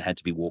Taiwan and then it had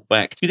to be walked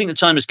back. Do you think the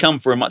time has come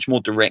for a much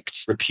more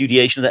direct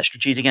repudiation of that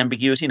strategic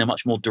ambiguity and a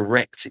much more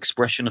direct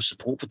expression of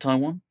support for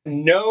Taiwan?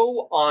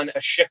 No on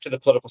a shift to the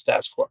political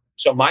status quo.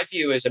 So my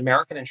view is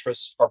American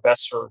interests are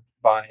best served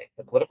by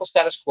the political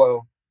status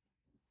quo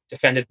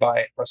defended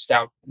by a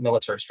stout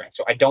military strength.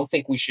 So I don't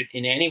think we should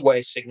in any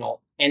way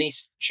signal any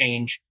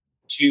change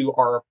to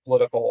our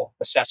political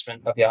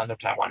assessment of the island of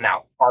Taiwan.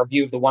 Now, our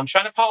view of the One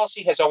China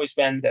policy has always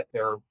been that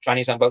there are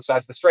Chinese on both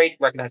sides of the strait,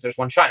 recognize there's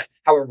one China.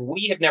 However,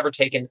 we have never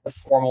taken a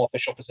formal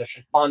official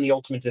position on the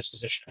ultimate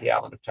disposition of the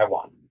island of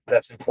Taiwan.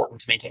 That's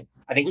important to maintain.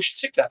 I think we should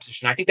stick to that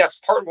position. I think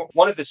that's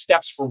one of the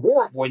steps for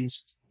war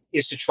avoidance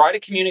is to try to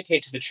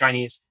communicate to the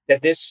Chinese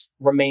that this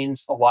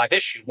remains a live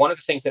issue. One of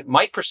the things that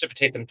might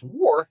precipitate them to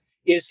war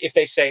is if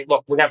they say,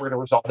 look, we're never going to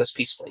resolve this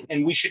peacefully.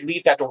 And we should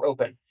leave that door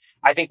open.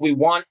 I think we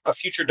want a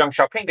future Deng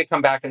Xiaoping to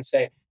come back and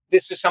say,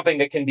 this is something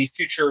that can be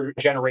future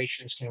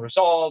generations can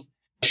resolve.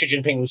 Xi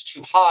Jinping was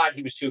too hot.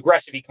 He was too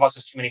aggressive. He caused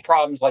us too many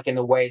problems, like in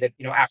the way that,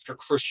 after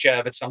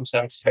Khrushchev, at some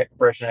sense,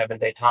 Brezhnev and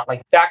Dayton,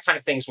 like that kind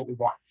of thing is what we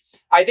want.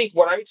 I think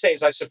what I would say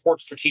is I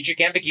support strategic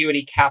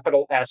ambiguity,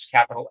 capital S,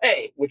 capital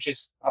A, which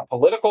is a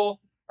political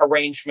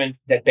arrangement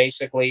that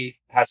basically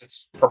has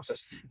its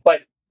purposes.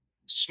 But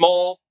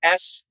small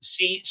s,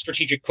 C,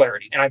 strategic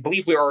clarity. And I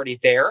believe we're already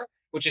there,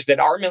 which is that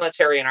our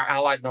military and our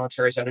allied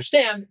militaries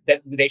understand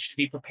that they should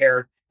be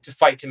prepared to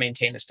fight to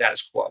maintain the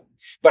status quo.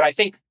 But I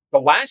think the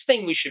last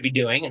thing we should be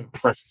doing, and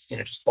for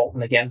instance, just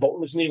Bolton again,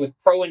 Bolton was meeting with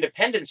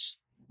pro-independence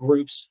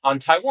groups on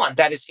Taiwan.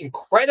 That is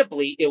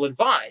incredibly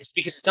ill-advised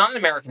because it's not in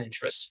American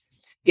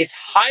interests. It's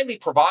highly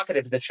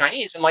provocative to the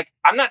Chinese. And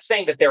I'm not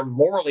saying that they're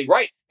morally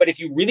right, but if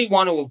you really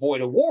want to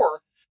avoid a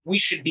war, we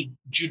should be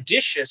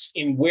judicious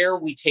in where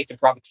we take the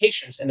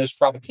provocations. And those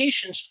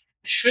provocations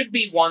should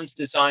be ones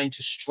designed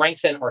to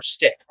strengthen our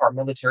stick, our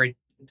military,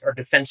 our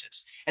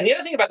defenses. And the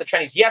other thing about the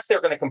Chinese, yes,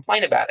 they're going to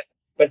complain about it.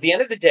 But at the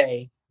end of the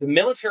day, the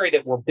military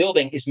that we're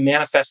building is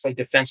manifestly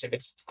defensive.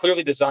 It's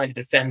clearly designed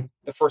to defend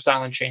the first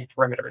island chain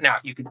perimeter. Now,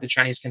 the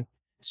Chinese can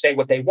say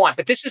what they want,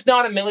 but this is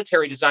not a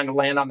military designed to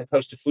land on the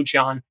coast of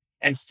Fujian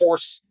and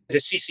force the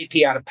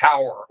CCP out of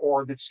power,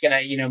 or that's going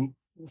to,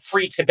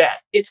 free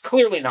Tibet. It's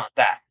clearly not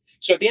that.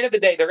 So at the end of the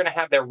day, they're going to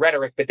have their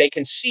rhetoric, but they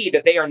can see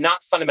that they are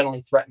not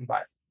fundamentally threatened by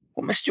it.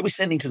 What message are we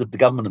sending to the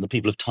government and the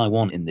people of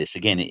Taiwan in this?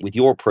 Again, with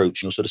your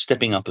approach, you're sort of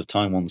stepping up of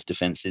Taiwan's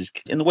defenses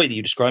in the way that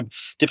you describe,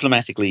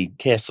 diplomatically,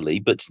 carefully,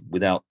 but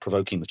without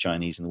provoking the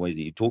Chinese in the ways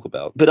that you talk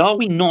about. But are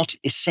we not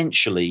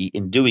essentially,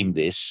 in doing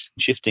this,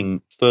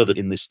 shifting further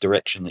in this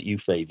direction that you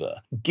favor,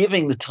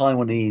 giving the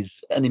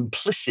Taiwanese an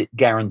implicit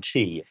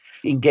guarantee,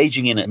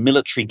 engaging in a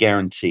military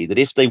guarantee that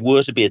if they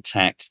were to be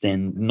attacked,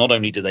 then not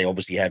only do they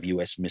obviously have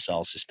US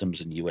missile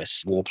systems and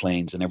US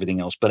warplanes and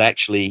everything else, but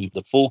actually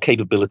the full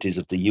capabilities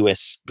of the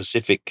US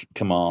Pacific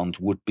Command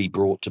would be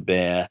brought to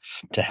bear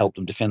to help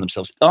them defend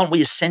themselves. Aren't we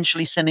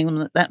essentially sending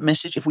them that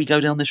message if we go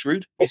down this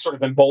route? It's sort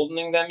of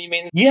emboldening them, you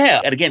mean?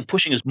 Yeah. And again,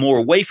 pushing us more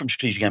away from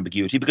strategic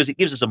ambiguity because it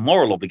gives us a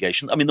moral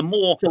obligation. I mean, the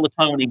more tell the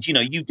Taiwanese,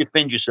 you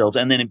defend yourselves,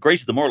 and then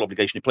greater the moral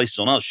obligation it places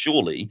on us,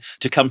 surely,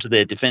 to come to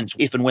their defense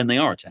if and when they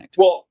are attacked.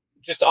 Well,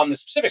 just on the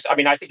specifics, I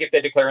mean, I think if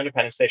they declare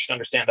independence, they should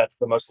understand that's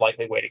the most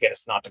likely way to get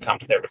us not to come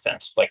to their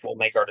defense. Like, we'll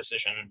make our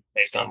decision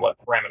based on what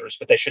parameters,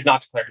 but they should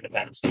not declare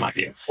independence, in my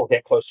view, or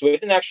get close to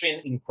it. And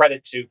actually, in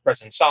credit to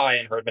President Tsai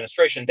and her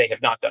administration, they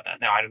have not done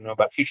that. Now, I don't know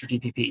about future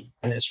DPP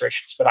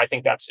administrations, but I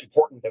think that's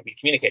important that we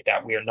communicate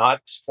that. We are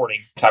not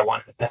supporting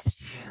Taiwan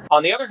independence.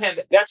 On the other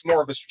hand, that's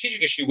more of a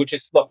strategic issue, which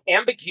is, look,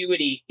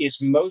 ambiguity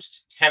is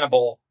most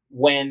tenable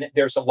when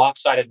there's a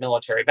lopsided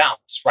military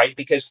balance, right?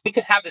 Because we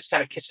could have this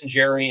kind of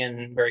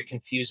Kissingerian, very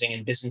confusing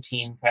and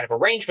Byzantine kind of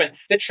arrangement.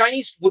 The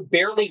Chinese would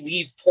barely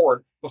leave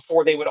port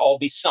before they would all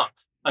be sunk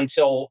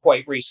until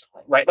quite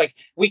recently, right? Like,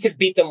 we could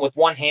beat them with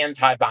one hand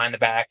tied behind the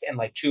back and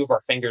like two of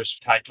our fingers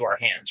tied to our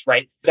hands,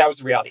 right? That was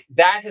the reality.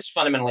 That has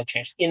fundamentally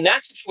changed. In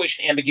that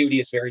situation, ambiguity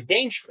is very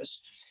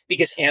dangerous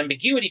because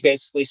ambiguity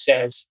basically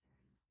says,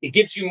 it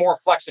gives you more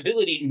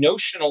flexibility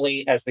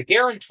notionally as the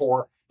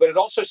guarantor, but it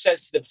also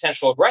says to the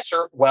potential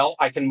aggressor, well,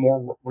 I can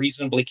more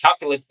reasonably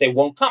calculate they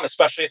won't come,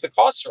 especially if the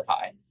costs are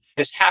high.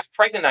 This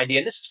half-pregnant idea,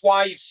 and this is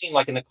why you've seen,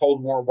 like in the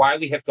Cold War, why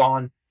we have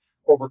gone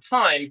over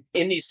time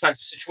in these kinds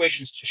of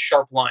situations to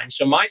sharp lines.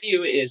 So my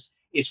view is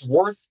it's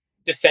worth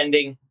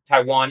defending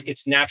Taiwan.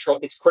 It's natural.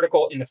 It's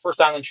critical in the first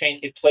island chain.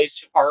 It plays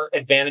to our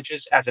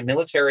advantages as a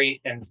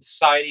military and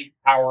society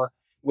power,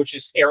 which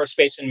is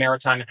aerospace and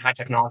maritime and high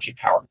technology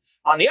power.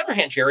 On the other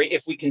hand, Jerry,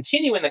 if we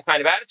continue in the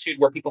kind of attitude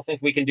where people think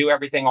we can do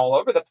everything all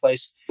over the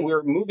place,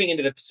 we're moving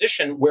into the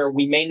position where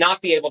we may not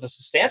be able to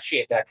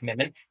substantiate that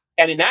commitment.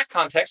 And in that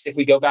context, if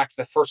we go back to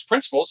the first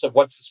principles of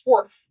what this is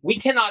for, we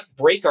cannot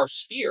break our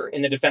spear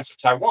in the defense of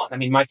Taiwan. I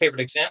mean, my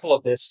favorite example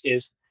of this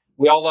is,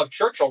 we all love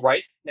Churchill,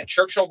 right? Now,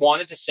 Churchill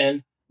wanted to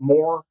send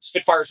more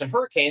Spitfires and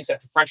Hurricanes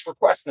at the French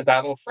request in the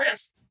Battle of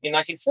France in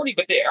 1940.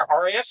 But the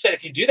RAF said,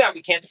 if you do that,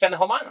 we can't defend the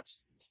home islands.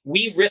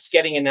 We risk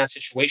getting in that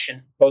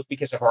situation, both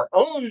because of our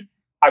own,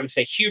 I would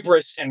say,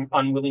 hubris and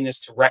unwillingness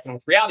to reckon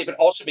with reality, but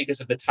also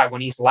because of the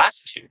Taiwanese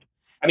lassitude.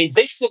 I mean,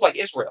 they should look like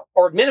Israel,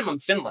 or at minimum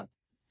Finland.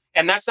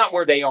 And that's not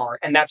where they are.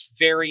 And that's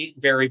very,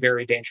 very,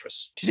 very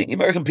dangerous. Do you think the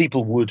American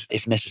people would,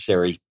 if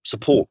necessary,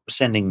 support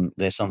sending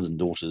their sons and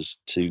daughters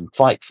to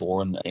fight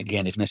for, and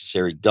again, if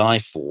necessary, die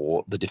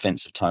for the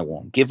defense of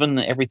Taiwan? Given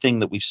everything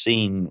that we've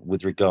seen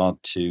with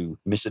regard to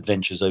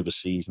misadventures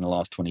overseas in the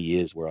last 20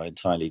 years, where I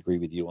entirely agree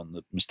with you on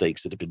the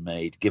mistakes that have been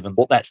made, given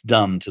what that's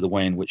done to the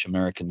way in which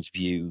Americans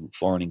view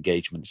foreign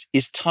engagements,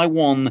 is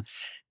Taiwan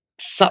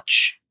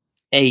such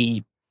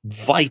a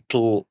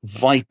vital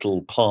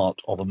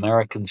part of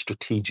American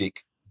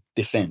strategic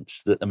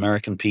defense that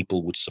American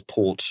people would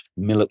support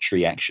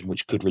military action,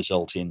 which could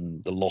result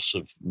in the loss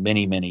of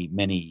many, many,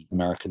 many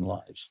American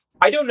lives?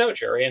 I don't know,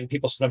 Jerry. And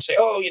people sometimes say,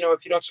 oh,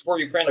 if you don't support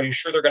Ukraine, are you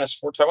sure they're going to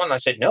support Taiwan? And I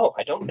say, no,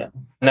 I don't know.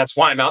 And that's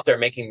why I'm out there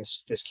making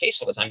this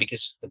case all the time,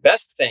 because the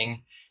best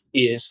thing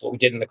is what we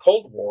did in the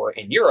Cold War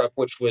in Europe,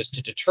 which was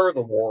to deter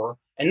the war.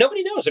 And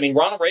nobody knows. I mean,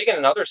 Ronald Reagan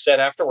and others said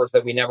afterwards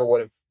that we never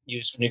would have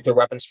used nuclear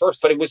weapons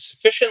first, but it was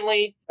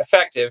sufficiently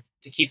effective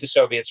to keep the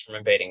Soviets from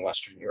invading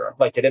Western Europe.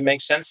 Like, did it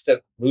make sense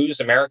to lose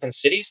American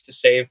cities to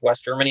save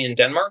West Germany and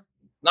Denmark?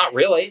 Not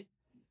really.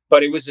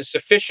 But it was a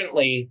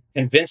sufficiently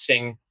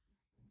convincing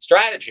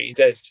strategy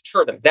to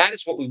deter them. That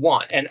is what we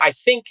want. And I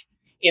think,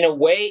 in a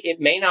way, it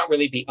may not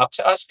really be up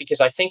to us,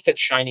 because I think the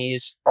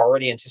Chinese are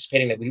already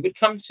anticipating that we would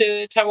come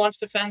to Taiwan's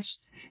defense.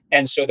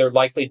 And so they're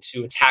likely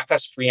to attack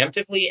us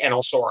preemptively, and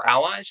also our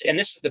allies. And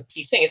this is the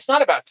key thing. It's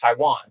not about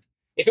Taiwan.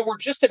 If it were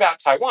just about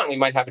Taiwan, we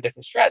might have a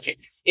different strategy.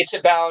 It's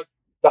about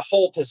the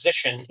whole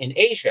position in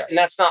Asia. And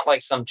that's not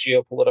like some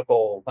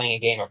geopolitical playing a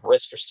game of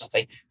risk or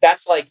something.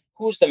 That's like,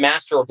 who's the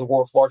master of the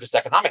world's largest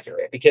economic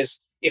area?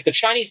 Because if the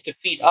Chinese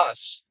defeat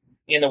us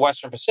in the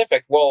Western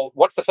Pacific, well,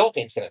 what's the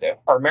Philippines going to do?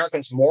 Are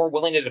Americans more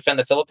willing to defend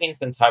the Philippines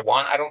than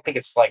Taiwan? I don't think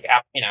it's like,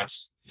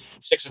 it's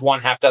 6 of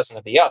one, half dozen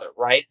of the other,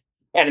 right?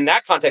 And in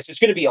that context, it's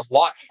going to be a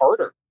lot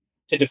harder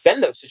to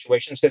defend those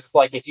situations, because it's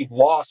like, if you've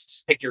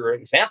lost, pick your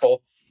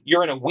example,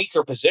 you're in a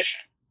weaker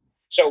position.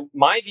 So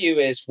my view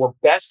is we're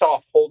best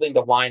off holding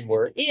the line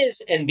where it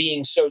is and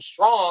being so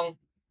strong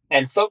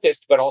and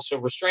focused, but also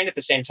restrained at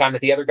the same time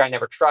that the other guy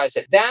never tries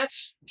it.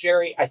 That's,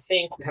 Jerry, I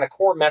think, kind of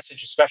core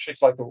message, especially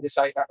to like this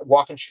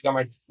walk in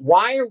Shigama.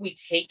 Why are we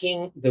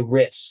taking the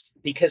risk?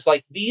 Because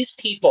like these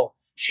people,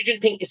 Xi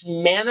Jinping is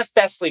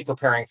manifestly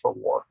preparing for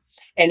war.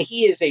 And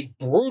he is a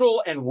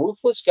brutal and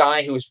ruthless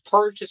guy who has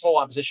purged his whole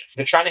opposition.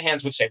 The China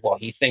hands would say, well,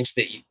 he thinks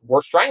that we're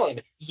strangling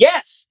him.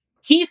 Yes,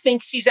 he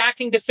thinks he's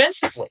acting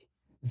defensively.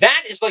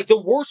 That is like the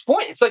worst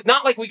point. It's like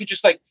not like we could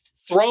just like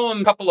throw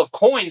him a couple of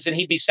coins and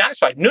he'd be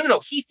satisfied.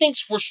 No. He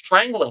thinks we're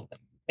strangling him.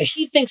 And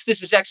he thinks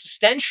this is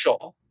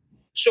existential.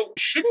 So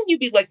shouldn't you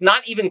be like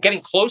not even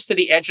getting close to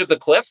the edge of the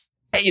cliff?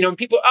 And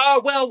people,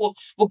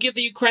 we'll give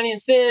the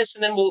Ukrainians this,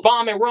 and then we'll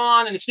bomb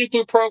Iran and its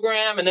nuclear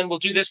program, and then we'll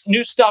do this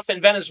new stuff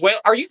in Venezuela.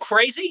 Are you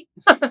crazy?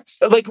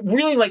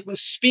 Really,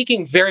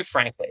 speaking very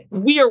frankly,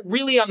 we are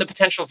really on the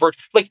potential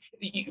verge. Like,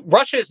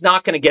 Russia is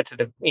not going to get to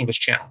the English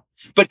Channel,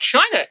 but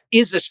China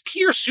is this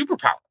pure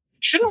superpower.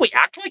 Shouldn't we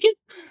act like it?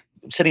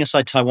 setting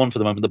aside Taiwan for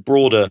the moment, the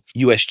broader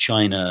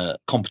US-China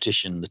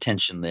competition, the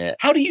tension there,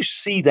 how do you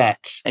see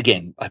that?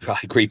 Again, I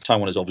agree,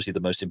 Taiwan is obviously the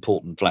most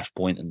important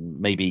flashpoint, and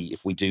maybe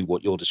if we do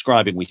what you're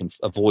describing, we can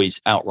avoid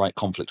outright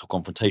conflict or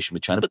confrontation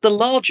with China. But the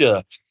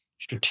larger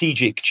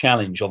strategic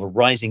challenge of a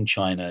rising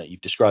China, you've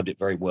described it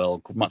very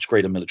well, much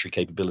greater military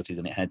capability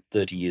than it had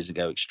 30 years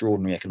ago,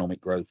 extraordinary economic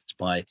growth. It's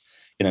by,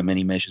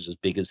 many measures as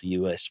big as the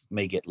US,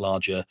 may get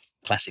larger,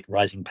 classic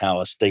rising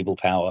power, stable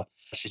power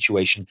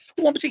situation.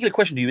 One particular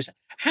question to you is,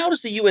 how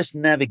does the US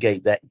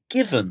navigate that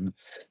given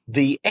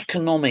the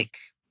economic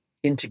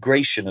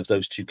integration of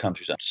those two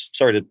countries? I'm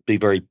sorry to be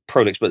very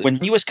prolix, but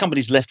when US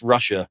companies left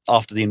Russia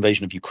after the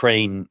invasion of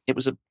Ukraine, it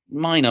was a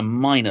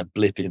minor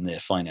blip in their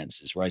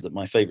finances, right? That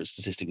my favorite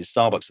statistic is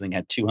Starbucks, I think,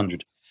 had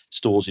 200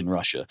 stores in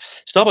Russia.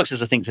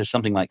 Starbucks, I think, there's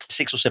something like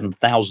 6,000 or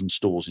 7,000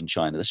 stores in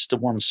China. That's just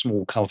one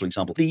small, colorful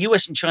example. The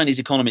US and Chinese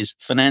economies,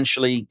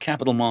 financially,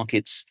 capital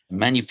markets,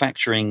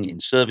 manufacturing, in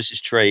services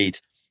trade,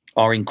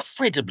 are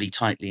incredibly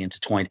tightly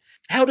intertwined.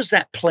 How does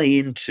that play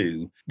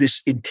into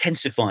this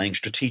intensifying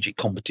strategic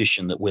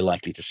competition that we're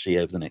likely to see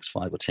over the next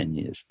 5 or 10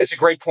 years? It's a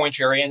great point,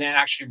 Jerry, and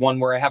actually one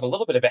where I have a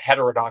little bit of a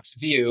heterodox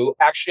view.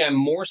 Actually, I'm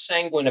more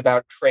sanguine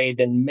about trade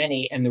than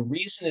many, and the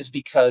reason is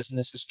because, and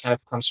this is kind of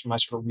comes from my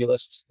sort of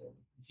realist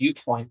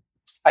viewpoint,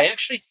 I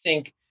actually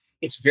think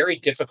it's very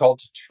difficult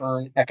to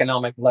turn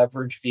economic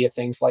leverage via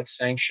things like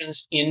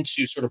sanctions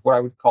into sort of what I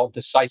would call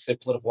decisive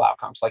political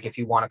outcomes, like if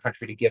you want a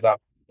country to give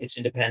up its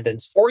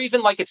independence, or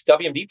even like its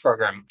WMD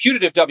program,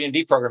 putative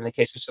WMD program in the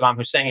case of Saddam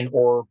Hussein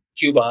or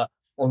Cuba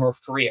or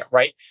North Korea,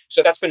 right?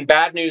 So that's been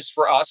bad news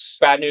for us.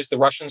 Bad news, the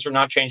Russians are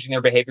not changing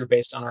their behavior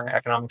based on our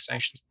economic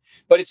sanctions.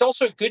 But it's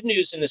also good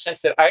news in the sense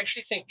that I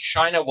actually think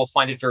China will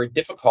find it very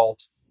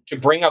difficult to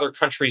bring other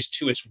countries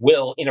to its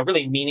will in a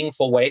really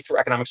meaningful way through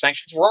economic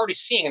sanctions. We're already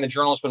seeing, and the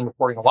journal has been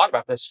reporting a lot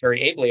about this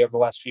very ably over the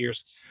last few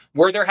years,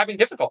 where they're having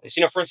difficulties.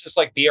 For instance,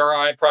 like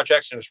BRI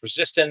projects, there's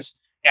resistance,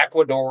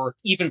 Ecuador,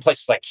 even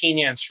places like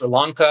Kenya and Sri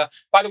Lanka.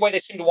 By the way, they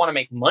seem to want to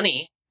make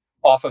money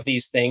off of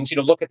these things.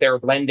 Look at their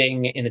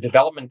lending in the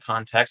development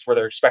context where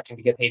they're expecting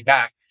to get paid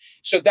back.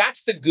 So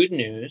that's the good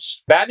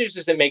news. Bad news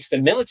is that it makes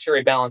the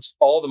military balance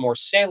all the more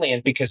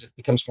salient because it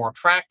becomes more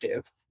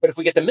attractive. But if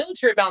we get the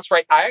military balance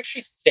right, I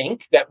actually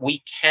think that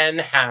we can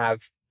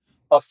have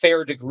a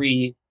fair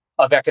degree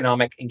of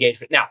economic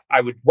engagement. Now, I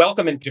would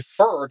welcome and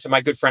defer to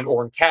my good friend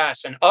Oren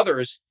Cass and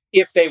others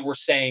if they were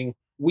saying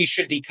we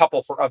should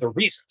decouple for other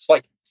reasons.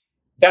 Like,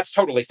 that's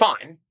totally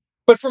fine.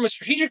 But from a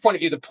strategic point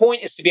of view, the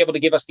point is to be able to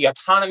give us the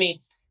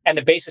autonomy and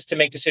the basis to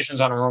make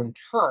decisions on our own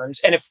terms.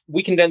 And if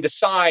we can then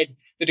decide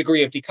the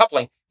degree of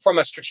decoupling, from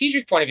a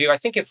strategic point of view, I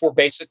think if we're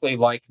basically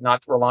like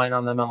not relying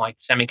on them on like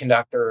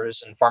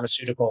semiconductors and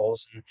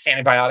pharmaceuticals and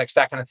antibiotics,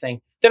 that kind of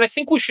thing, then I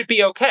think we should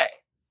be okay.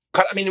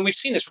 And we've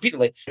seen this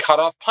repeatedly. Cut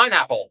off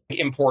pineapple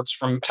imports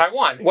from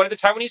Taiwan. What do the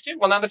Taiwanese do?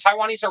 Well, now the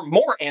Taiwanese are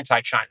more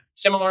anti-China.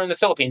 Similar in the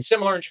Philippines,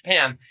 similar in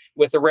Japan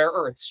with the rare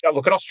earths.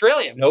 Look at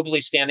Australia, nobly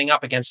standing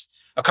up against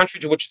a country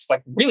to which it's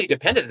like really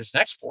dependent as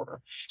an exporter.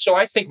 So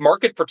I think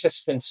market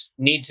participants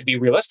need to be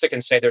realistic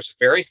and say there's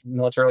a very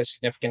militarily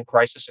significant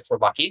crisis if we're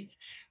lucky,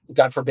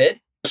 God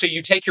forbid. So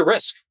you take your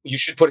risk. You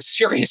should put a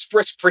serious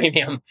risk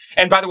premium.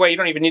 And by the way, you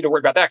don't even need to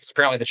worry about that because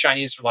apparently the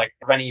Chinese are like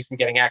preventing you from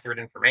getting accurate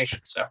information.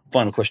 So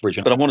final question,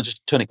 Bridget, but I want to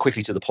just turn it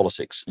quickly to the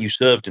politics. You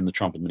served in the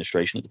Trump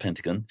administration at the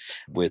Pentagon.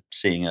 We're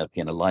seeing a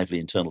lively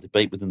internal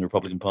debate within the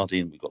Republican Party,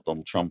 and we've got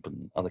Donald Trump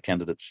and other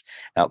candidates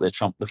out there.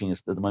 Trump looking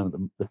as at the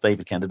moment the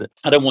favored candidate.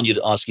 I don't want you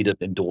to ask you to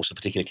endorse a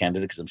particular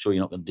candidate because I'm sure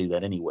you're not going to do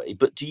that anyway.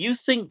 But do you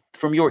think,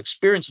 from your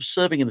experience of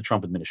serving in the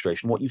Trump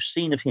administration, what you've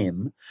seen of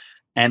him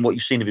and what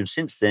you've seen of him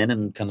since then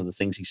and kind of the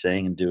things he's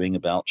saying and doing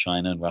about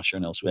China and Russia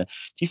and elsewhere,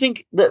 do you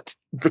think that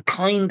the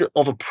kind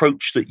of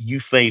approach that you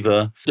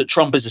favor, that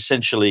Trump is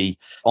essentially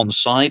on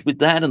side with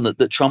that, and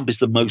that Trump is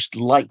the most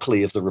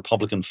likely of the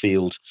Republican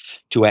field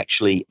to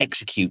actually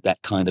execute that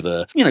kind of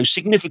a,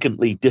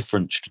 significantly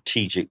different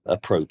strategic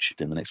approach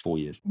in the next 4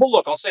 years? Well,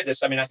 look, I'll say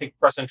this. I think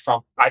President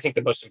Trump, I think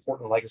the most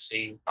important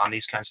legacy on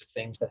these kinds of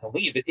things that he'll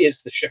leave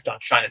is the shift on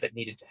China that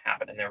needed to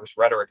happen. And there was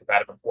rhetoric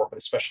about it before, but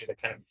especially the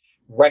kind of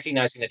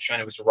recognizing that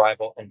China was a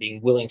rival and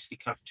being willing to be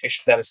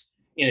confrontational. That is,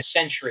 in a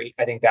century,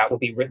 I think that will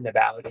be written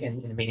about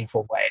in a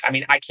meaningful way.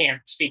 I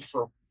can't speak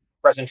for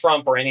President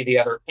Trump or any of the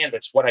other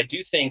candidates. What I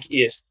do think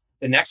is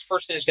the next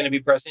person who's going to be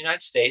president of the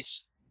United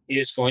States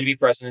is going to be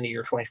president in the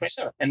year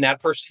 2027. And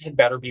that person had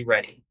better be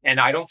ready. And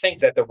I don't think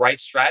that the right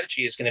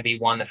strategy is going to be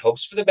one that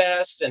hopes for the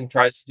best and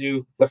tries to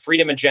do the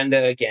freedom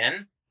agenda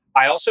again.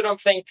 I also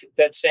don't think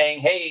that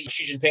saying, hey,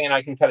 Xi Jinping and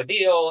I can cut a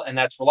deal and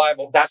that's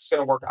reliable, that's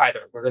going to work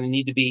either. We're going to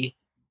need to be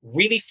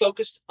really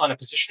focused on a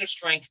position of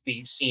strength,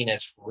 be seen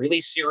as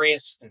really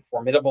serious and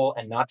formidable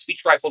and not to be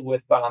trifled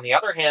with. But on the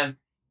other hand,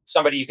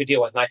 somebody you could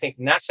deal with. And I think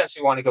in that sense,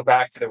 we want to go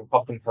back to the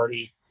Republican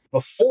Party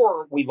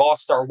before we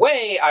lost our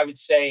way. I would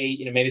say,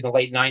 maybe in the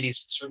late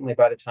 90s, but certainly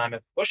by the time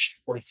of Bush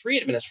 43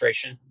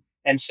 administration,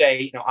 and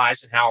say,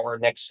 Eisenhower,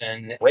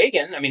 Nixon,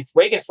 Reagan.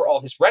 Reagan, for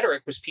all his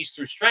rhetoric, was peace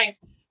through strength,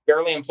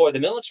 barely employed the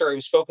military,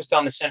 was focused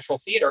on the central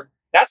theater.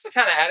 That's the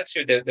kind of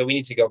attitude that we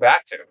need to go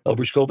back to.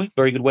 Elbridge Colby,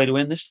 very good way to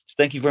end this.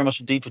 Thank you very much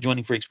indeed for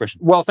joining Free Expression.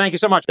 Well, thank you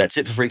so much. That's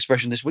it for Free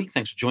Expression this week.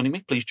 Thanks for joining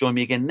me. Please join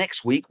me again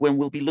next week when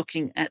we'll be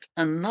looking at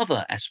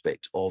another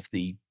aspect of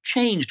the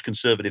changed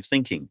conservative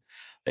thinking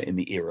in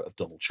the era of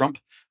Donald Trump.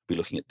 We'll be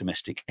looking at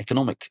domestic,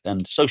 economic,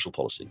 and social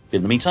policy.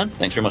 In the meantime,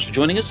 thanks very much for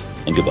joining us,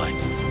 and goodbye.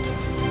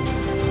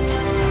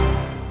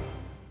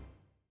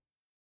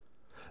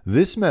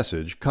 This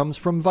message comes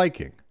from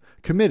Viking,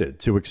 committed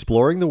to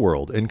exploring the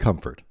world in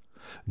comfort.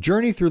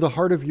 Journey through the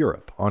heart of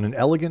Europe on an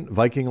elegant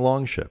Viking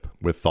longship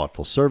with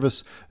thoughtful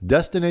service,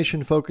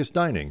 destination-focused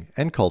dining,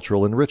 and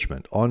cultural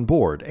enrichment on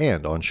board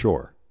and on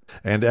shore.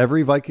 And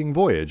every Viking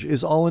voyage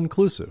is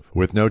all-inclusive,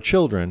 with no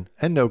children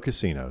and no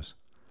casinos.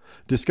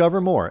 Discover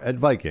more at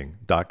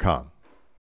Viking.com.